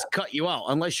 They just cut you out.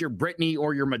 Unless you're Britney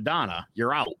or you're Madonna,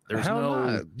 you're out. There's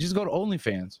no. Just go to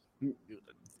OnlyFans.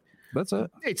 That's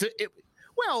it.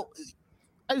 Well,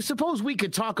 I suppose we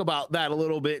could talk about that a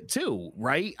little bit too,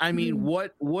 right? I mean,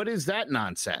 what is that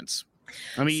nonsense?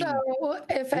 I mean, so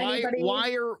if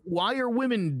why are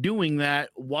women doing that?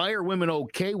 Why are women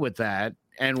okay with that?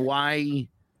 And why?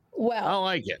 Well, I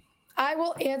like it. I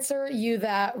will answer you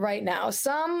that right now.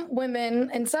 Some women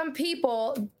and some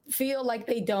people feel like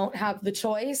they don't have the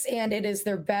choice and it is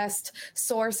their best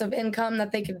source of income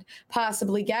that they could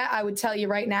possibly get. I would tell you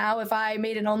right now, if I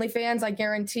made an OnlyFans, I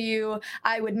guarantee you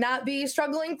I would not be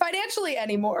struggling financially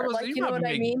anymore. Well, like, you know what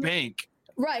I mean? Bank.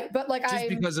 Right. But like just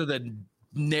because of the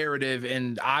narrative,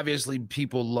 and obviously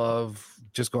people love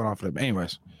just going off of them.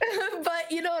 Anyways.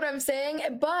 But you know what I'm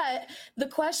saying? But the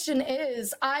question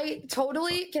is, I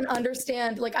totally can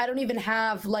understand, like, I don't even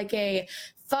have like a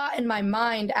thought in my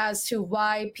mind as to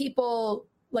why people,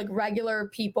 like regular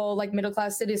people, like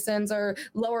middle-class citizens or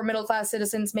lower middle-class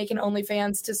citizens making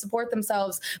OnlyFans to support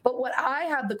themselves. But what I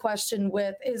have the question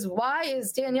with is, why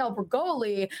is Danielle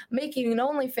Bregoli making an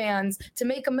OnlyFans to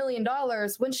make $1 million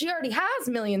when she already has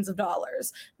millions of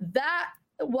dollars?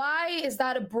 Why is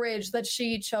that a bridge that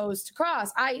she chose to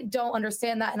cross? I don't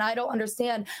understand that. And I don't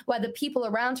understand why the people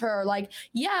around her are like,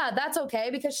 yeah, that's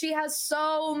okay, because she has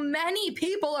so many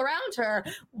people around her.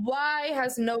 Why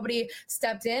has nobody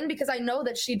stepped in? Because I know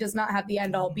that she does not have the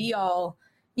end all be all.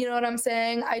 You know what I'm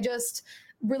saying? I just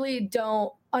really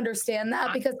don't understand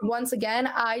that, because once again,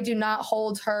 I do not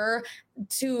hold her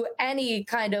to any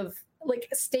kind of like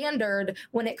standard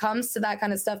when it comes to that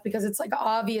kind of stuff, because it's like,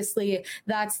 obviously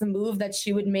that's the move that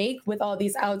she would make with all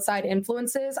these outside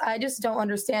influences. I just don't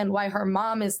understand why her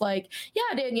mom is like,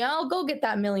 yeah, Danielle, go get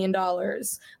that $1 million.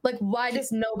 Like, why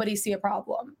does nobody see a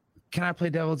problem? Can I play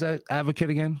devil's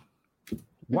advocate again?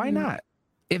 Why not?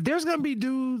 If there's gonna be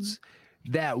dudes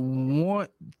that want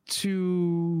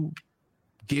to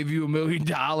give you $1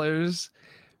 million,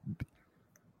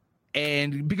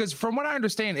 and because from what I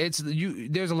understand,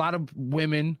 there's a lot of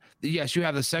women. Yes, you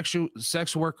have the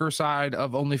sex worker side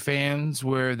of OnlyFans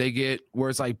where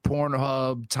it's like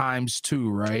Pornhub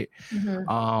 ×2, right?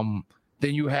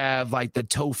 Then you have like the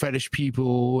toe fetish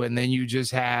people, and then you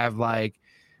just have like,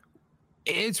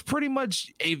 it's pretty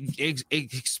much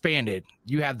expanded.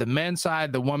 You have the men's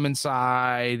side, the women's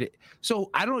side. So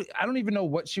I don't even know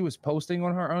what she was posting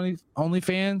on her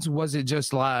OnlyFans. Was it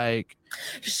just like,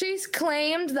 she's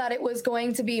claimed that it was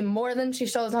going to be more than she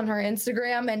shows on her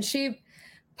Instagram, and she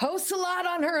posts a lot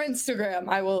on her Instagram.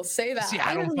 I will say that. See,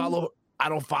 I don't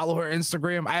follow her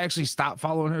Instagram. I actually stopped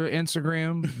following her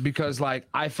Instagram because like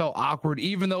I felt awkward,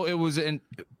 even though it was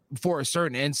for a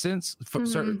certain instance, for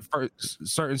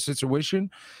certain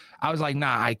situation. I was like,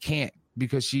 nah, I can't,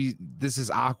 because this is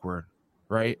awkward,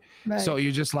 right? So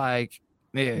you're just like,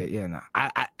 nah.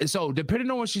 So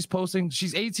depending on what she's posting,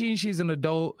 she's 18, she's an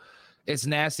adult. It's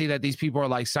nasty that these people are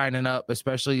like signing up,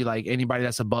 especially like anybody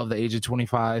that's above the age of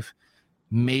 25,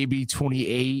 maybe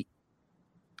 28.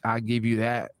 I'll give you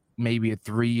that. Maybe a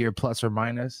 3-year plus or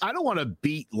minus. I don't want to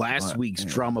beat last week's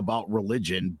drum about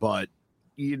religion, but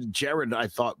Jared, I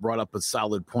thought, brought up a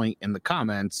solid point in the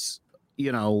comments.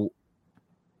 You know,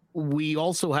 we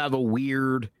also have a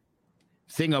weird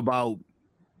thing about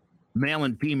male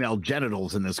and female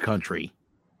genitals in this country.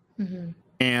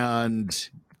 And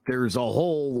there's a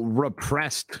whole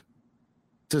repressed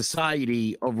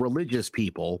society of religious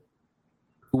people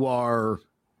who are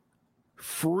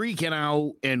freaking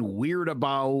out and weird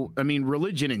about, I mean,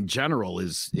 religion in general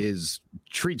is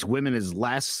treats women as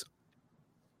less,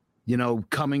 you know,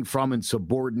 coming from and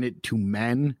subordinate to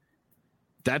men.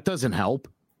 That doesn't help.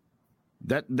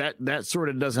 That sort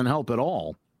of doesn't help at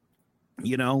all.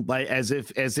 You know, like as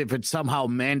if it's somehow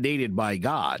mandated by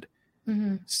God.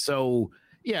 So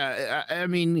yeah, I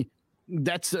mean,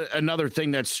 that's another thing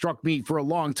that struck me for a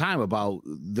long time about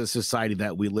the society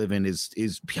that we live in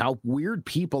is how weird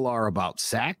people are about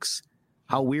sex,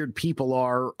 how weird people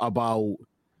are about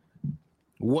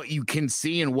what you can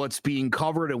see and what's being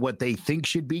covered and what they think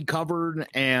should be covered.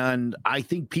 And I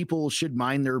think people should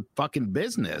mind their fucking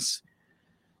business.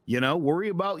 You know, worry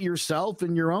about yourself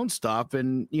and your own stuff,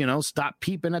 and, you know, stop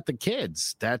peeping at the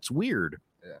kids. That's weird.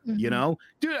 You know,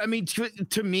 dude, I mean,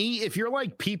 to me, if you're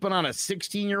like peeping on a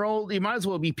 16-year-old, you might as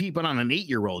well be peeping on an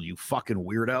 8-year-old, you fucking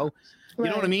weirdo. You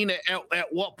know what I mean? At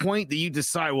what point do you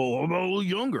decide, well, I'm a little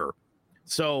younger?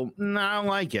 So I don't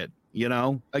like it. You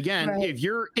know, again,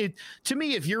 to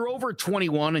me, if you're over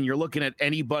 21 and you're looking at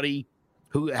anybody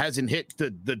who hasn't hit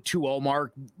the 2-0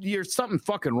 mark, there's something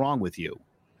fucking wrong with you.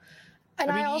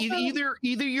 And I mean,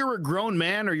 either you're a grown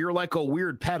man or you're like a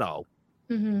weird pedo.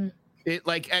 It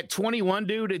like at 21,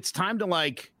 dude, it's time to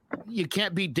like, you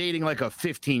can't be dating like a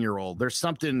 15-year-old. There's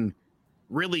something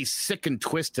really sick and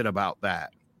twisted about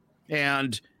that.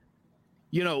 And,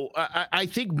 you know, I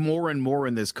think more and more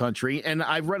in this country, and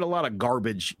I've read a lot of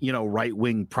garbage, you know,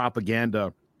 right-wing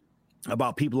propaganda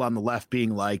about people on the left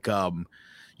being like,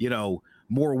 you know,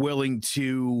 more willing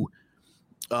to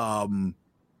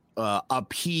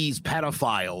appease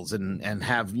pedophiles and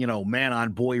have, man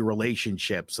on boy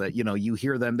relationships that, you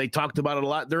hear them. They talked about it a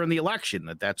lot during the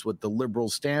election, that's what the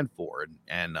liberals stand for.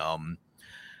 And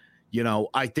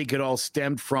I think it all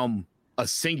stemmed from a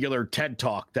singular TED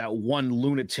talk that one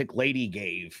lunatic lady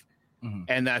gave. Mm-hmm.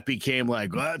 And that became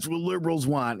like, well, that's what liberals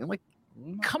want. I'm like,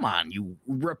 come on, you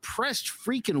repressed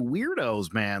freaking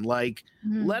weirdos, man. Like,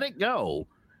 let it go.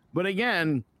 But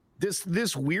again,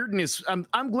 this weirdness,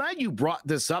 I'm glad you brought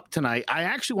this up tonight. I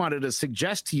actually wanted to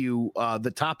suggest to you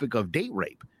the topic of date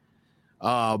rape.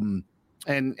 And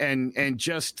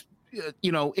just,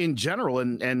 in general.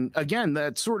 And again,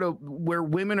 that's sort of where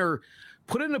women are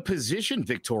put in a position,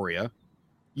 Victoria,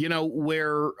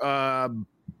 where,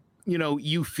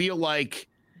 you feel like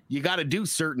you got to do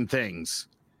certain things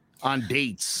on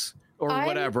dates or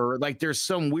whatever. Like there's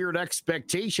some weird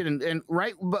expectation and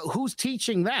right. But who's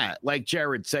teaching that? Like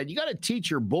Jared said, you got to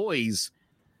teach your boys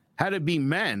how to be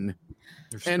men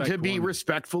and to be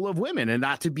respectful of women and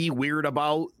not to be weird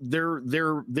about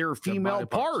their female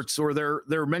parts or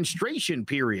their menstruation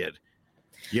period.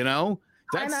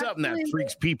 That's something that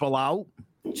freaks people out.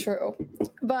 True.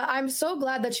 But I'm so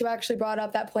glad that you actually brought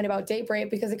up that point about date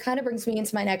rape, because it kind of brings me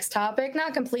into my next topic.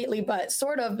 Not completely, but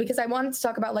sort of, because I wanted to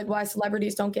talk about like why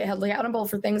celebrities don't get held accountable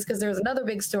for things, because there's another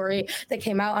big story that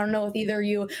came out. I don't know if either of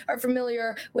you are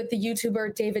familiar with the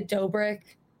YouTuber David Dobrik.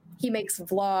 He makes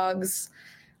vlogs.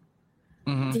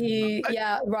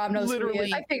 Mm-hmm. Rob knows who he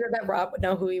is. I figured that Rob would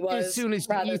know who he was. As soon as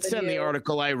you sent the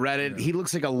article, I read it. He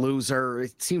looks like a loser.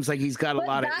 It seems like he's got a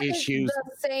lot of issues,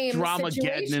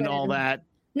 Dramageddon and all that.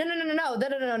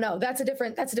 No. That's a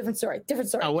different story.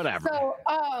 Oh, whatever. So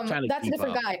that's a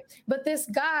different guy. But this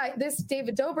guy, this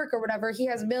David Dobrik or whatever, he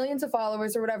has millions of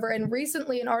followers or whatever. And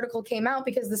recently an article came out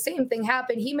because the same thing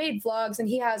happened. He made vlogs and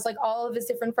he has like all of his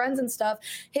different friends and stuff.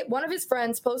 One of his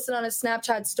friends posted on his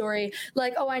Snapchat story,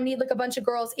 like, oh, I need like a bunch of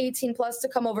girls 18 plus to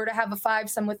come over to have a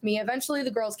fivesome with me. Eventually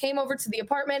the girls came over to the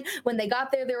apartment. When they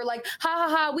got there, they were like, ha ha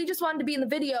ha, we just wanted to be in the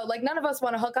video. Like none of us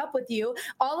want to hook up with you.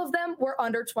 All of them were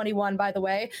under 21, by the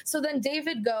way. So then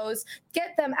David goes,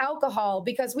 get them alcohol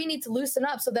because we need to loosen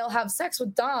up so they'll have sex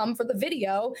with Dom for the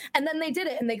video. And then they did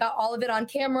it and they got all of it on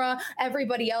camera.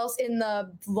 Everybody else in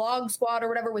the vlog squad or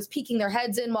whatever was peeking their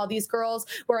heads in while these girls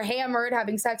were hammered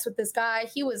having sex with this guy.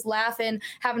 He was laughing,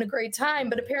 having a great time.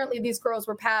 But apparently these girls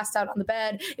were passed out on the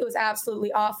bed. It was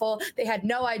absolutely awful. They had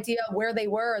no idea where they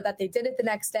were or that they did it the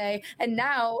next day. And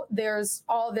now there's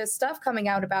all this stuff coming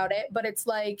out about it. But it's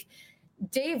like,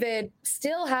 David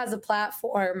still has a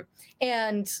platform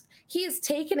and he has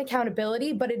taken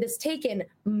accountability, but it has taken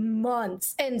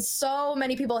months and so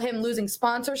many people, him losing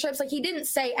sponsorships. Like he didn't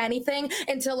say anything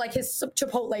until like his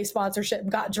Chipotle sponsorship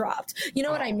got dropped. You know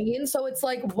what I mean? So it's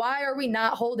like, why are we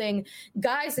not holding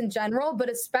guys in general, but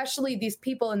especially these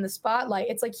people in the spotlight?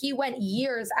 It's like he went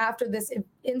years after this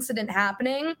incident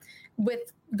happening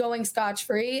with going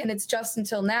scotch-free, and it's just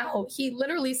until now. He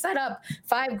literally set up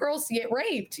 5 girls to get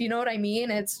raped. You know what I mean?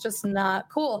 It's just not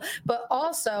cool. But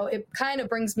also, it kind of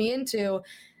brings me into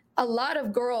a lot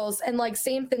of girls, and like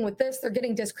same thing with this, they're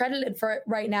getting discredited for it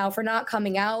right now for not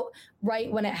coming out right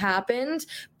when it happened.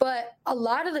 But a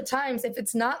lot of the times, if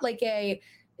it's not like a,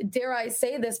 dare I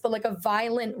say this, but like a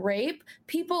violent rape,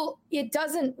 people, it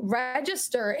doesn't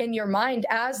register in your mind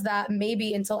as that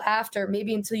maybe until after,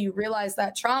 maybe until you realize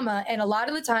that trauma. And a lot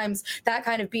of the times that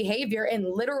kind of behavior and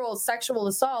literal sexual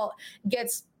assault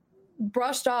gets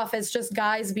brushed off as just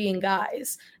guys being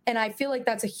guys. And I feel like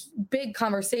that's a big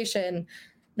conversation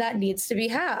that needs to be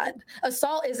had.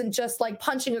 Assault isn't just like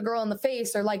punching a girl in the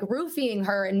face or like roofing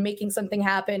her and making something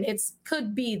happen. It's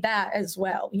could be that as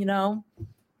well, you know?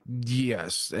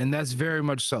 Yes, and that's very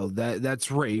much so. That's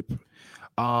rape.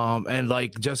 And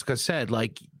like Jessica said,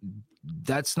 like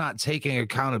that's not taking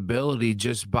accountability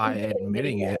just by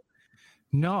admitting it.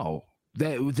 No,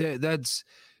 that's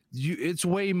you. It's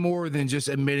way more than just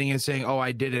admitting and saying, "Oh,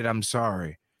 I did it. I'm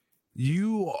sorry."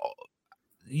 You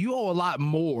owe a lot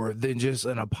more than just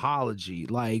an apology.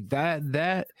 Like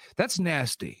that's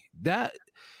nasty. That.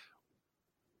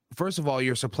 First of all,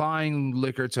 you're supplying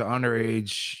liquor to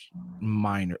underage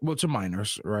to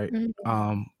minors, right?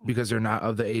 Mm-hmm. Because they're not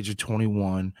of the age of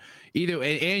 21. Either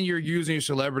and you're using your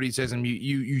celebrity system.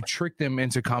 You trick them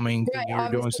into coming. Right,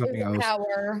 you're doing something else.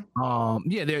 Power.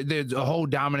 There's a whole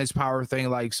dominance power thing.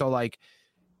 Like so, like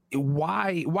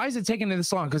why is it taking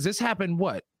this long? Because this happened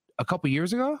a couple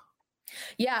years ago.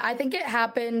 Yeah, I think it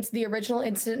happened. The original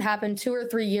incident happened 2 or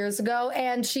 3 years ago,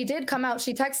 and she did come out.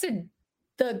 She texted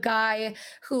the guy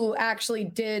who actually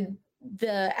did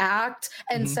the act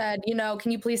and said, you know,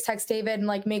 can you please text David and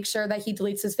like make sure that he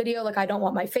deletes this video? Like, I don't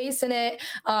want my face in it.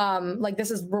 Like, this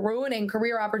is ruining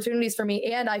career opportunities for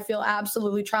me. And I feel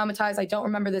absolutely traumatized. I don't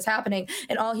remember this happening.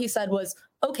 And all he said was,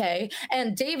 okay.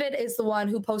 And David is the one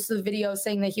who posted the video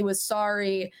saying that he was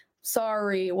sorry,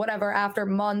 whatever, after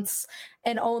months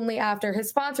and only after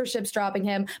his sponsorships dropping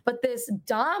him. But this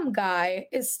Dom guy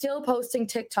is still posting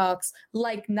TikToks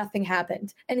like nothing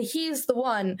happened. And he's the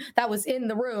one that was in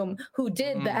the room who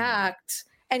did the act.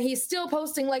 And he's still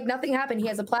posting like nothing happened. He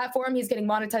has a platform. He's getting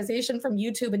monetization from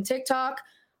YouTube and TikTok.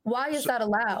 Why is that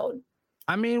allowed?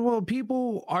 I mean, well,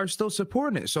 people are still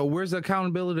supporting it. So where's the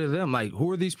accountability to them? Like, who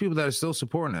are these people that are still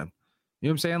supporting them? You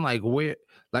know what I'm saying? Like,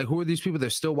 who are these people that are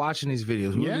still watching these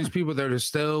videos? Who are these people that are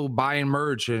still buying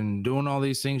merch and doing all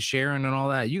these things, sharing and all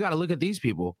that? You got to look at these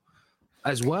people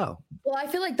as well. Well, I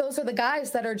feel like those are the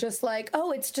guys that are just like,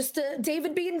 oh, it's just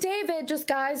David being David, just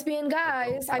guys being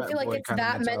guys. I feel like it's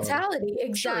that mentality.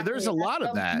 Exactly. Sure, there's a lot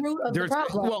of that.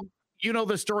 Well, you know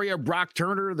the story of Brock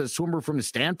Turner, the swimmer from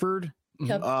Stanford.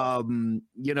 Yep.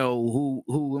 You know,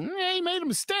 who he made a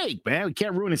mistake, man. We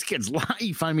can't ruin his kid's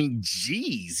life. I mean,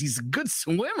 geez, he's a good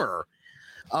swimmer.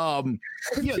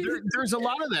 There's a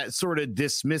lot of that sort of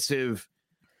dismissive,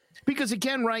 because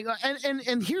again, right,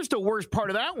 and here's the worst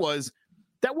part of that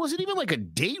wasn't even like a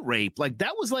date rape. Like,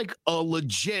 that was like a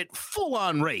legit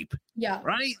full-on rape. Yeah.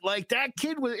 Right? Like, that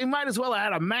kid it might as well have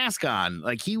had a mask on.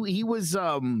 Like, he was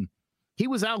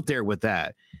out there with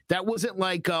that. That wasn't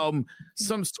like some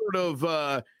sort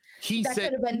of he that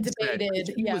said could have been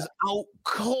debated. He was out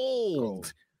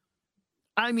cold.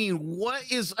 I mean, what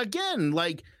is, again,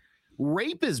 like,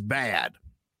 rape is bad.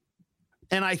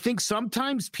 And I think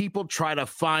sometimes people try to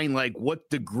find like what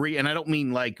degree, and I don't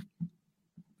mean like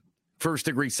first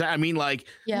degree. I mean like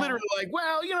literally like,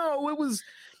 well, you know, it was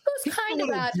kind of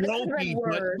bad,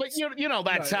 but you know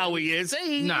that's how he is.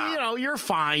 Hey, you know, you're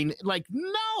fine. Like,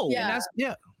 no,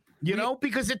 you know,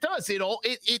 because it does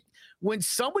it when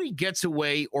somebody gets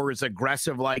away or is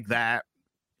aggressive like that,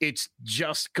 it's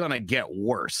just gonna get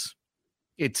worse.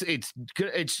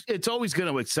 It's always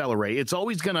gonna accelerate. It's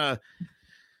always gonna.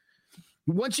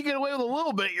 Once you get away with a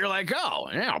little bit, you're like, oh,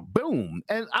 yeah, boom.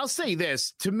 And I'll say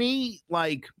this, to me,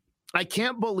 like, I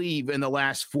can't believe in the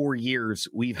last 4 years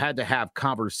we've had to have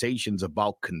conversations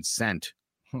about consent.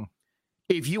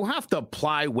 If you have to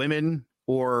ply women,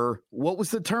 or what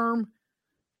was the term?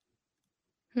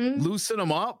 Loosen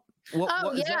them up?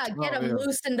 Get them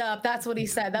loosened up. That's what he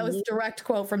said. That was a direct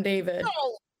quote from David.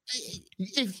 No,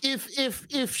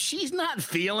 if she's not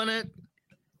feeling it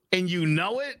and you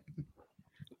know it,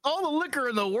 all the liquor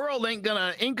in the world ain't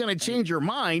gonna change your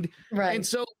mind. Right. And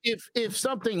so if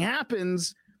something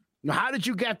happens, how did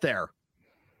you get there?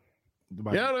 You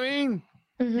know what I mean?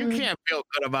 You can't feel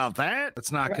good about that.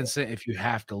 It's not consent if you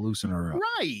have to loosen her up.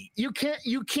 Right. You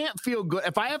can't feel good.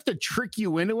 If I have to trick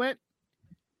you into it,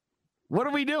 what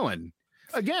are we doing?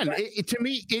 Again, to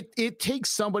me, it takes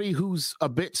somebody who's a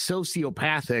bit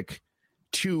sociopathic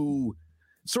to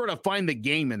sort of find the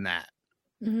game in that.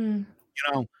 You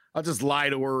know, I'll just lie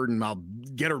to her and I'll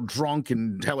get her drunk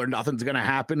and tell her nothing's going to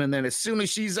happen. And then as soon as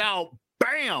she's out,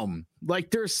 bam, like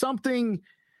there's something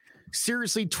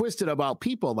seriously twisted about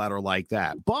people that are like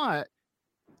that. But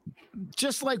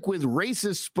just like with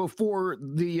racists before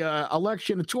the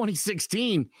election of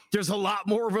 2016, there's a lot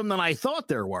more of them than I thought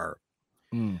there were.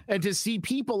 And to see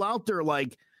people out there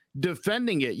like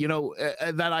defending it, you know,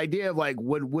 that idea of like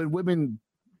when women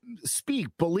speak,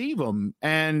 believe them.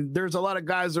 And there's a lot of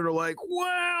guys that are like,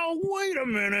 well, wait a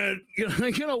minute, you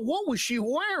know, what was she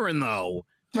wearing though?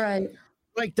 Right.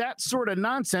 Like that sort of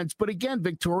nonsense. But again,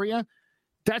 Victoria,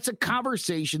 that's a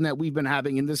conversation that we've been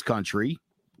having in this country,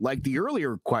 like the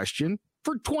earlier question,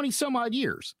 for 20 some odd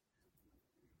years.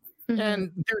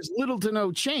 And there's little to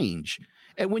no change.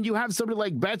 And when you have somebody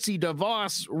like Betsy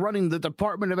DeVos running the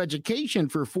Department of Education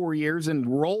for 4 years and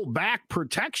roll back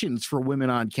protections for women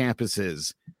on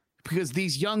campuses because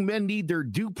these young men need their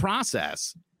due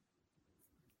process.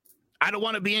 I don't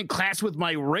want to be in class with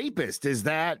my rapist.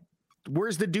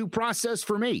 Where's the due process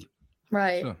for me?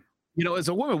 Right. Sure. You know, as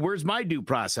a woman, where's my due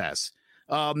process?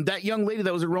 That young lady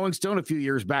that was a Rolling Stone a few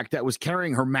years back that was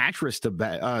carrying her mattress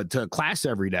to class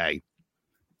every day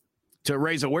to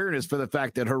raise awareness for the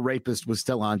fact that her rapist was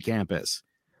still on campus.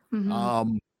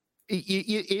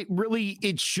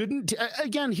 It shouldn't.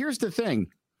 Again, here's the thing.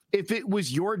 If it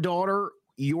was your daughter,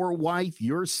 your wife,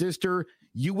 your sister,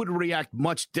 you would react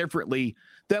much differently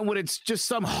than when it's just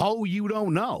some hoe you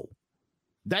don't know.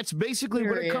 That's basically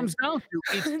what it comes down to.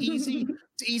 It's easy.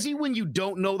 It's easy when you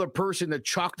don't know the person to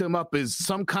chalk them up as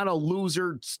some kind of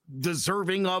loser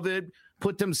deserving of it,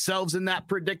 put themselves in that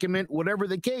predicament, whatever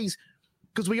the case.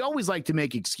 because we always like to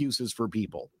make excuses for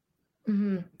people.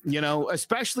 You know,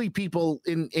 especially people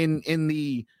in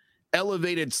the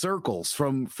elevated circles,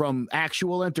 from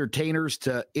actual entertainers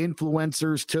to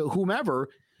influencers to whomever.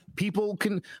 People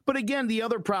can, but again, the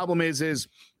other problem is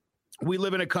we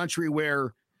live in a country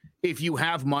where if you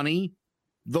have money,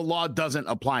 the law doesn't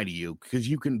apply to you because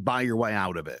you can buy your way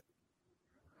out of it.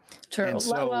 True.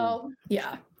 So, well,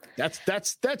 yeah. That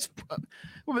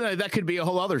could be a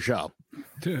whole other show.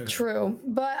 True.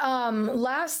 But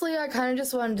lastly, I kind of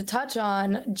just wanted to touch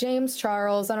on James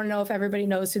Charles. I don't know if everybody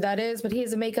knows who that is, but he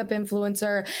is a makeup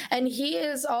influencer, and he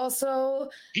is also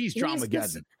he's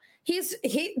Dramageddon. He's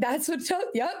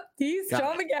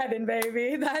Dramageddon,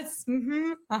 baby. That's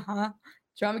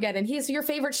Dramageddon. He's your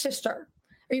favorite sister.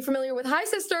 Are you familiar with Hi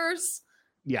Sisters?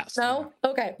 Yes. No?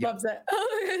 Okay. Yeah. Loves it.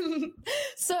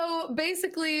 So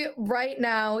basically right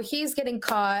now he's getting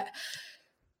caught.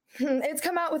 It's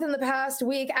come out within the past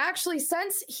week, actually,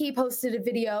 since he posted a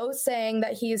video saying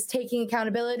that he is taking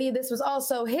accountability. This was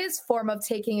also his form of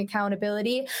taking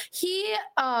accountability. He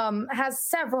has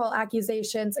several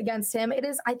accusations against him. It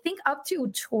is, I think, up to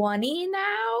 20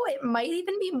 now. It might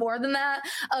even be more than that,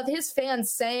 of his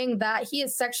fans saying that he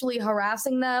is sexually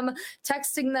harassing them,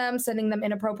 texting them, sending them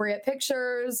inappropriate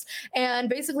pictures, and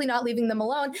basically not leaving them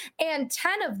alone. And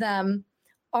 10 of them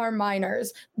are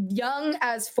minors, young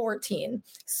as 14.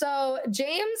 So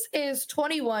James is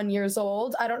 21 years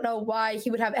old. I don't know why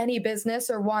he would have any business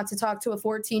or want to talk to a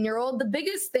 14-year-old. The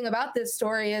biggest thing about this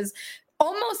story is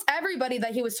almost everybody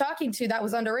that he was talking to that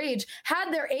was underage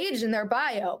had their age in their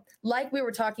bio, like we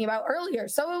were talking about earlier.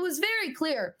 So it was very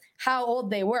clear how old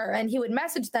they were. And he would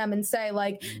message them and say,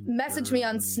 like, message me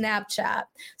on Snapchat.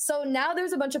 So now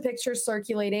there's a bunch of pictures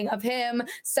circulating of him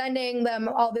sending them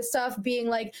all this stuff, being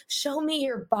like, show me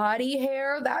your body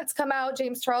hair. That's come out.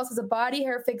 James Charles has a body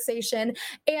hair fixation.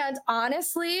 And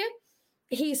honestly,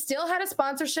 he still had a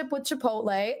sponsorship with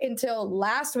Chipotle until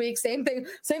last week. Same thing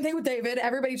with David.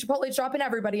 Everybody, Chipotle's dropping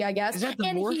everybody, I guess. Is that the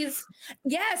and Morphe?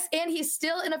 he's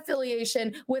still in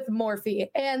affiliation with Morphe,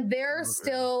 and they're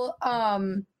still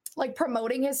like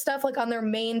promoting his stuff like on their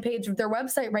main page of their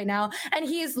website right now. And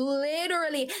he is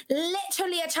literally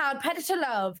a child predator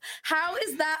love. How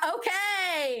is that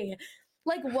okay?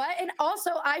 Like what? And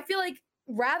also, I feel like,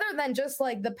 rather than just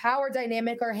like the power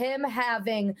dynamic or him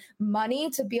having money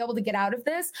to be able to get out of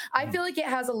this, I feel like it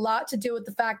has a lot to do with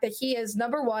the fact that he is,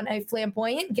 number one, a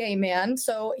flamboyant gay man.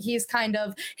 So he's kind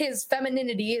of, his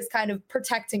femininity is kind of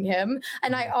protecting him.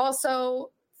 And I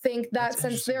also think that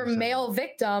since they're male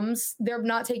victims, they're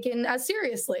not taken as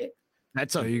seriously.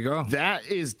 There you go. That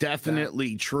is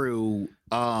definitely true.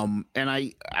 And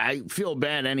I feel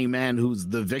bad any man who's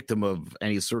the victim of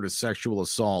any sort of sexual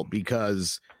assault,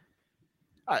 because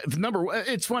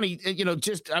it's funny, you know,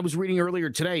 I was reading earlier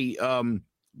today,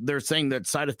 they're saying that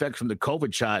side effects from the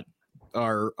COVID shot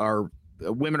are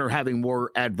women are having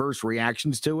more adverse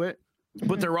reactions to it,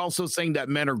 but they're also saying that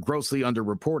men are grossly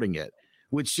underreporting it,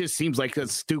 which just seems like a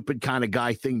stupid kind of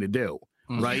guy thing to do,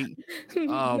 right?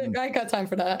 I got time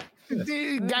for that.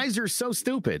 Guys are so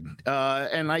stupid,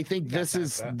 and I think this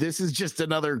is just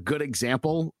another good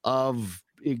example of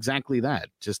exactly that,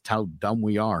 just how dumb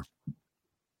we are.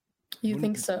 You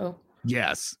think so?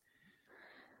 Yes.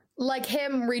 Like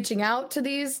him reaching out to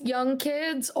these young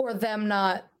kids, or them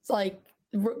not like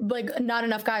not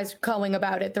enough guys going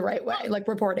about it the right way, like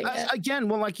reporting it. Again,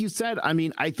 well, like you said, I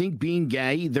mean, I think being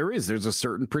gay, there's a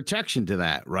certain protection to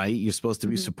that, right? You're supposed to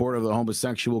be supportive of the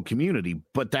homosexual community,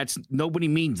 but nobody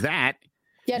means that.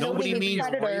 Yeah, nobody means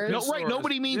predators.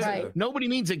 Nobody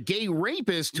means a gay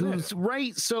rapist who's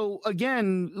right. So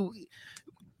again,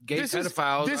 gay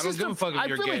pedophiles. I don't give a fuck if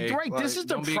you're gay. Right. This is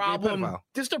the problem.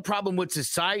 This is the problem with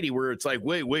society, where it's like,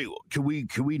 wait, can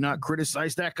we not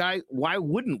criticize that guy? Why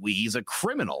wouldn't we? He's a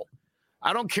criminal.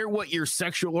 I don't care what your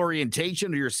sexual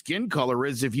orientation or your skin color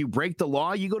is. If you break the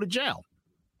law, you go to jail.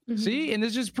 See, and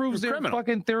this just proves their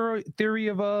fucking theory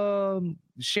of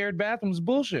shared bathrooms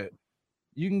bullshit.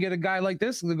 You can get a guy like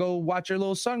this to go watch your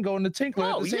little son go in the tinkler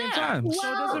at the same time. Well,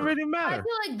 so it doesn't really matter. I feel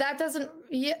like that doesn't,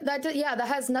 that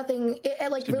has nothing,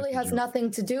 it like really has nothing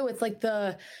to do with like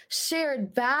the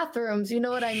shared bathrooms. You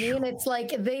know what I mean? It's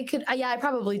like they could, I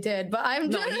probably did, but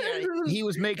he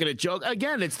was making a joke.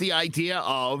 Again, it's the idea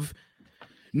of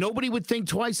nobody would think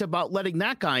twice about letting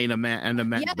that guy in a men's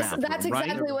bathroom. That's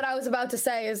exactly what I was about to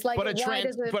say. Is like, a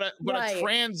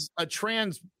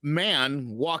trans man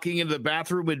walking into the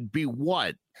bathroom would be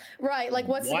what? Right. Like,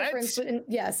 what's the difference?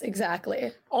 Yes,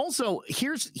 exactly. Also,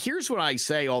 here's what I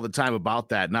say all the time about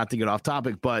that. Not to get off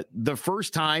topic, but the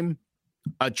first time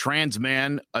a trans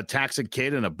man attacks a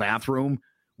kid in a bathroom,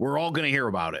 we're all going to hear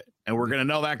about it, and we're going to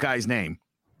know that guy's name.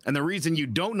 And the reason you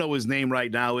don't know his name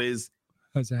right now is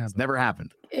it's never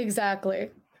happened. Exactly.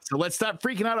 So let's stop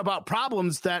freaking out about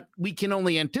problems that we can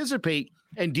only anticipate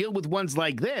and deal with ones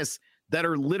like this that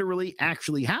are literally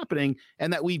actually happening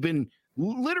and that we've been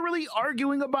literally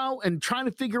arguing about and trying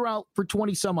to figure out for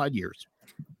 20 some odd years.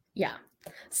 Yeah.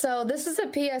 So this is a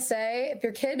PSA. If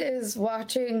your kid is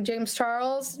watching James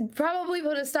Charles, probably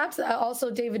put a stop to that.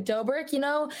 Also, David Dobrik,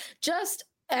 just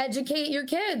educate your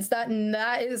kids that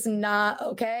is not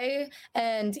okay.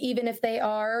 And even if they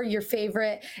are your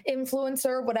favorite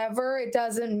influencer, whatever, it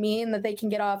doesn't mean that they can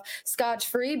get off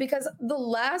scotch-free. Because the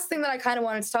last thing that I kind of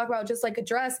wanted to talk about, just like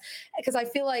address, because I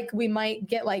feel like we might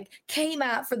get like came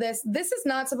at for this. This is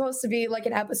not supposed to be like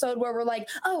an episode where we're like,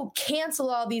 oh, cancel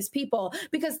all these people,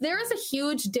 because there is a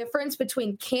huge difference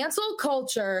between cancel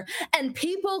culture and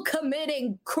people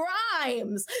committing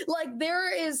crimes. Like,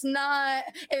 there is not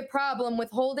a problem with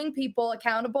holding people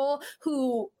accountable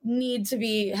who need to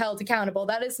be held accountable.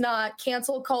 That is not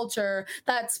cancel culture.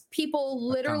 That's people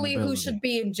literally who should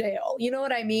be in jail. You know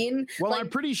what I mean? Well, I'm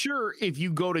pretty sure if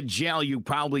you go to jail, you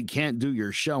probably can't do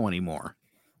your show anymore.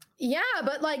 Yeah,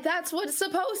 but like that's what's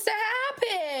supposed to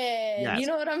happen. Yes. You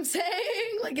know what I'm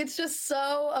saying? Like, it's just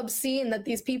so obscene that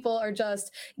these people are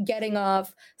just getting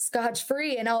off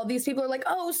scotch-free, and all these people are like,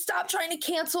 oh, stop trying to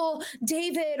cancel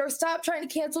David, or stop trying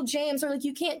to cancel James, or like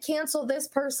you can't cancel this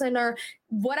person or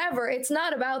whatever. It's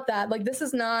not about that. Like, this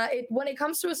is not it. When it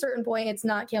comes to a certain point, it's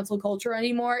not cancel culture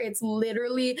anymore. It's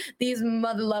literally these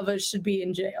mother lovers should be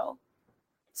in jail.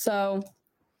 So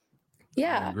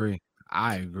yeah,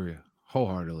 I agree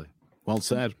wholeheartedly. Well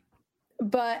said.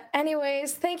 But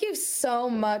anyways, thank you so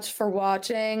much for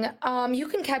watching. You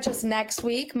can catch us next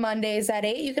week, Mondays at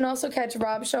 8. You can also catch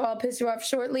Rob's show, I'll Piss You Off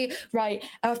Shortly, right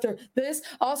after this.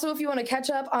 Also, if you want to catch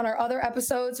up on our other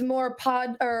episodes, more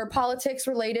politics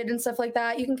related and stuff like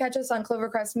that, you can catch us on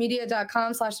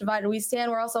clovercrestmedia.com/dividedwestand.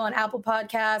 We're also on Apple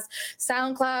Podcasts,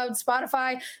 SoundCloud,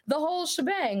 Spotify, the whole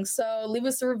shebang. So leave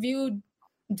us a review,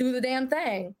 do the damn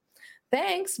thing.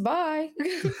 Thanks. Bye.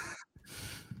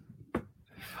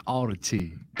 All the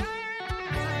tea.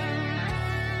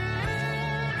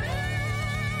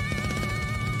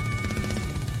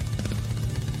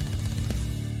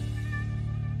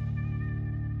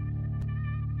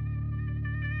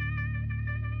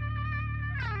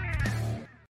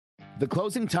 The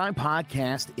Closing Time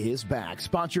Podcast is back,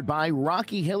 sponsored by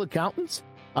Rocky Hill Accountants.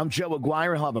 I'm Joe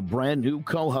Aguirre. I'll have a brand new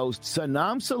co-host,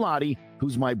 Sanam Salati,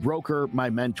 who's my broker, my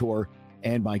mentor,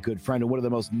 and my good friend, and one of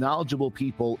the most knowledgeable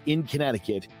people in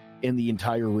Connecticut in the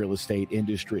entire real estate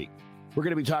industry. We're going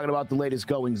to be talking about the latest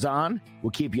goings-on. We'll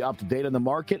keep you up to date on the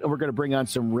market, and we're going to bring on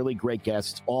some really great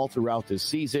guests all throughout this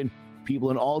season,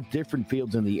 people in all different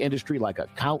fields in the industry, like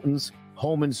accountants,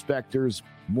 home inspectors,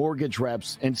 mortgage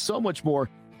reps, and so much more,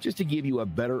 just to give you a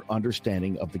better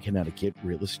understanding of the Connecticut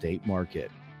real estate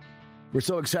market. We're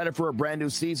so excited for a brand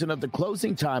new season of the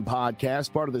Closing Time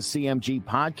Podcast, part of the CMG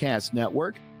Podcast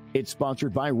Network. It's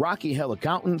sponsored by Rocky Hill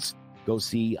Accountants. Go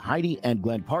see Heidi and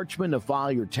Glenn Parchman to file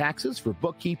your taxes for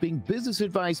bookkeeping, business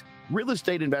advice, real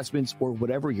estate investments, or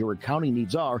whatever your accounting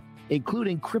needs are,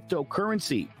 including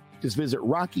cryptocurrency. Just visit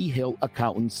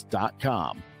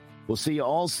RockyHillAccountants.com. We'll see you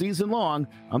all season long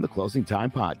on the Closing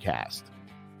Time Podcast.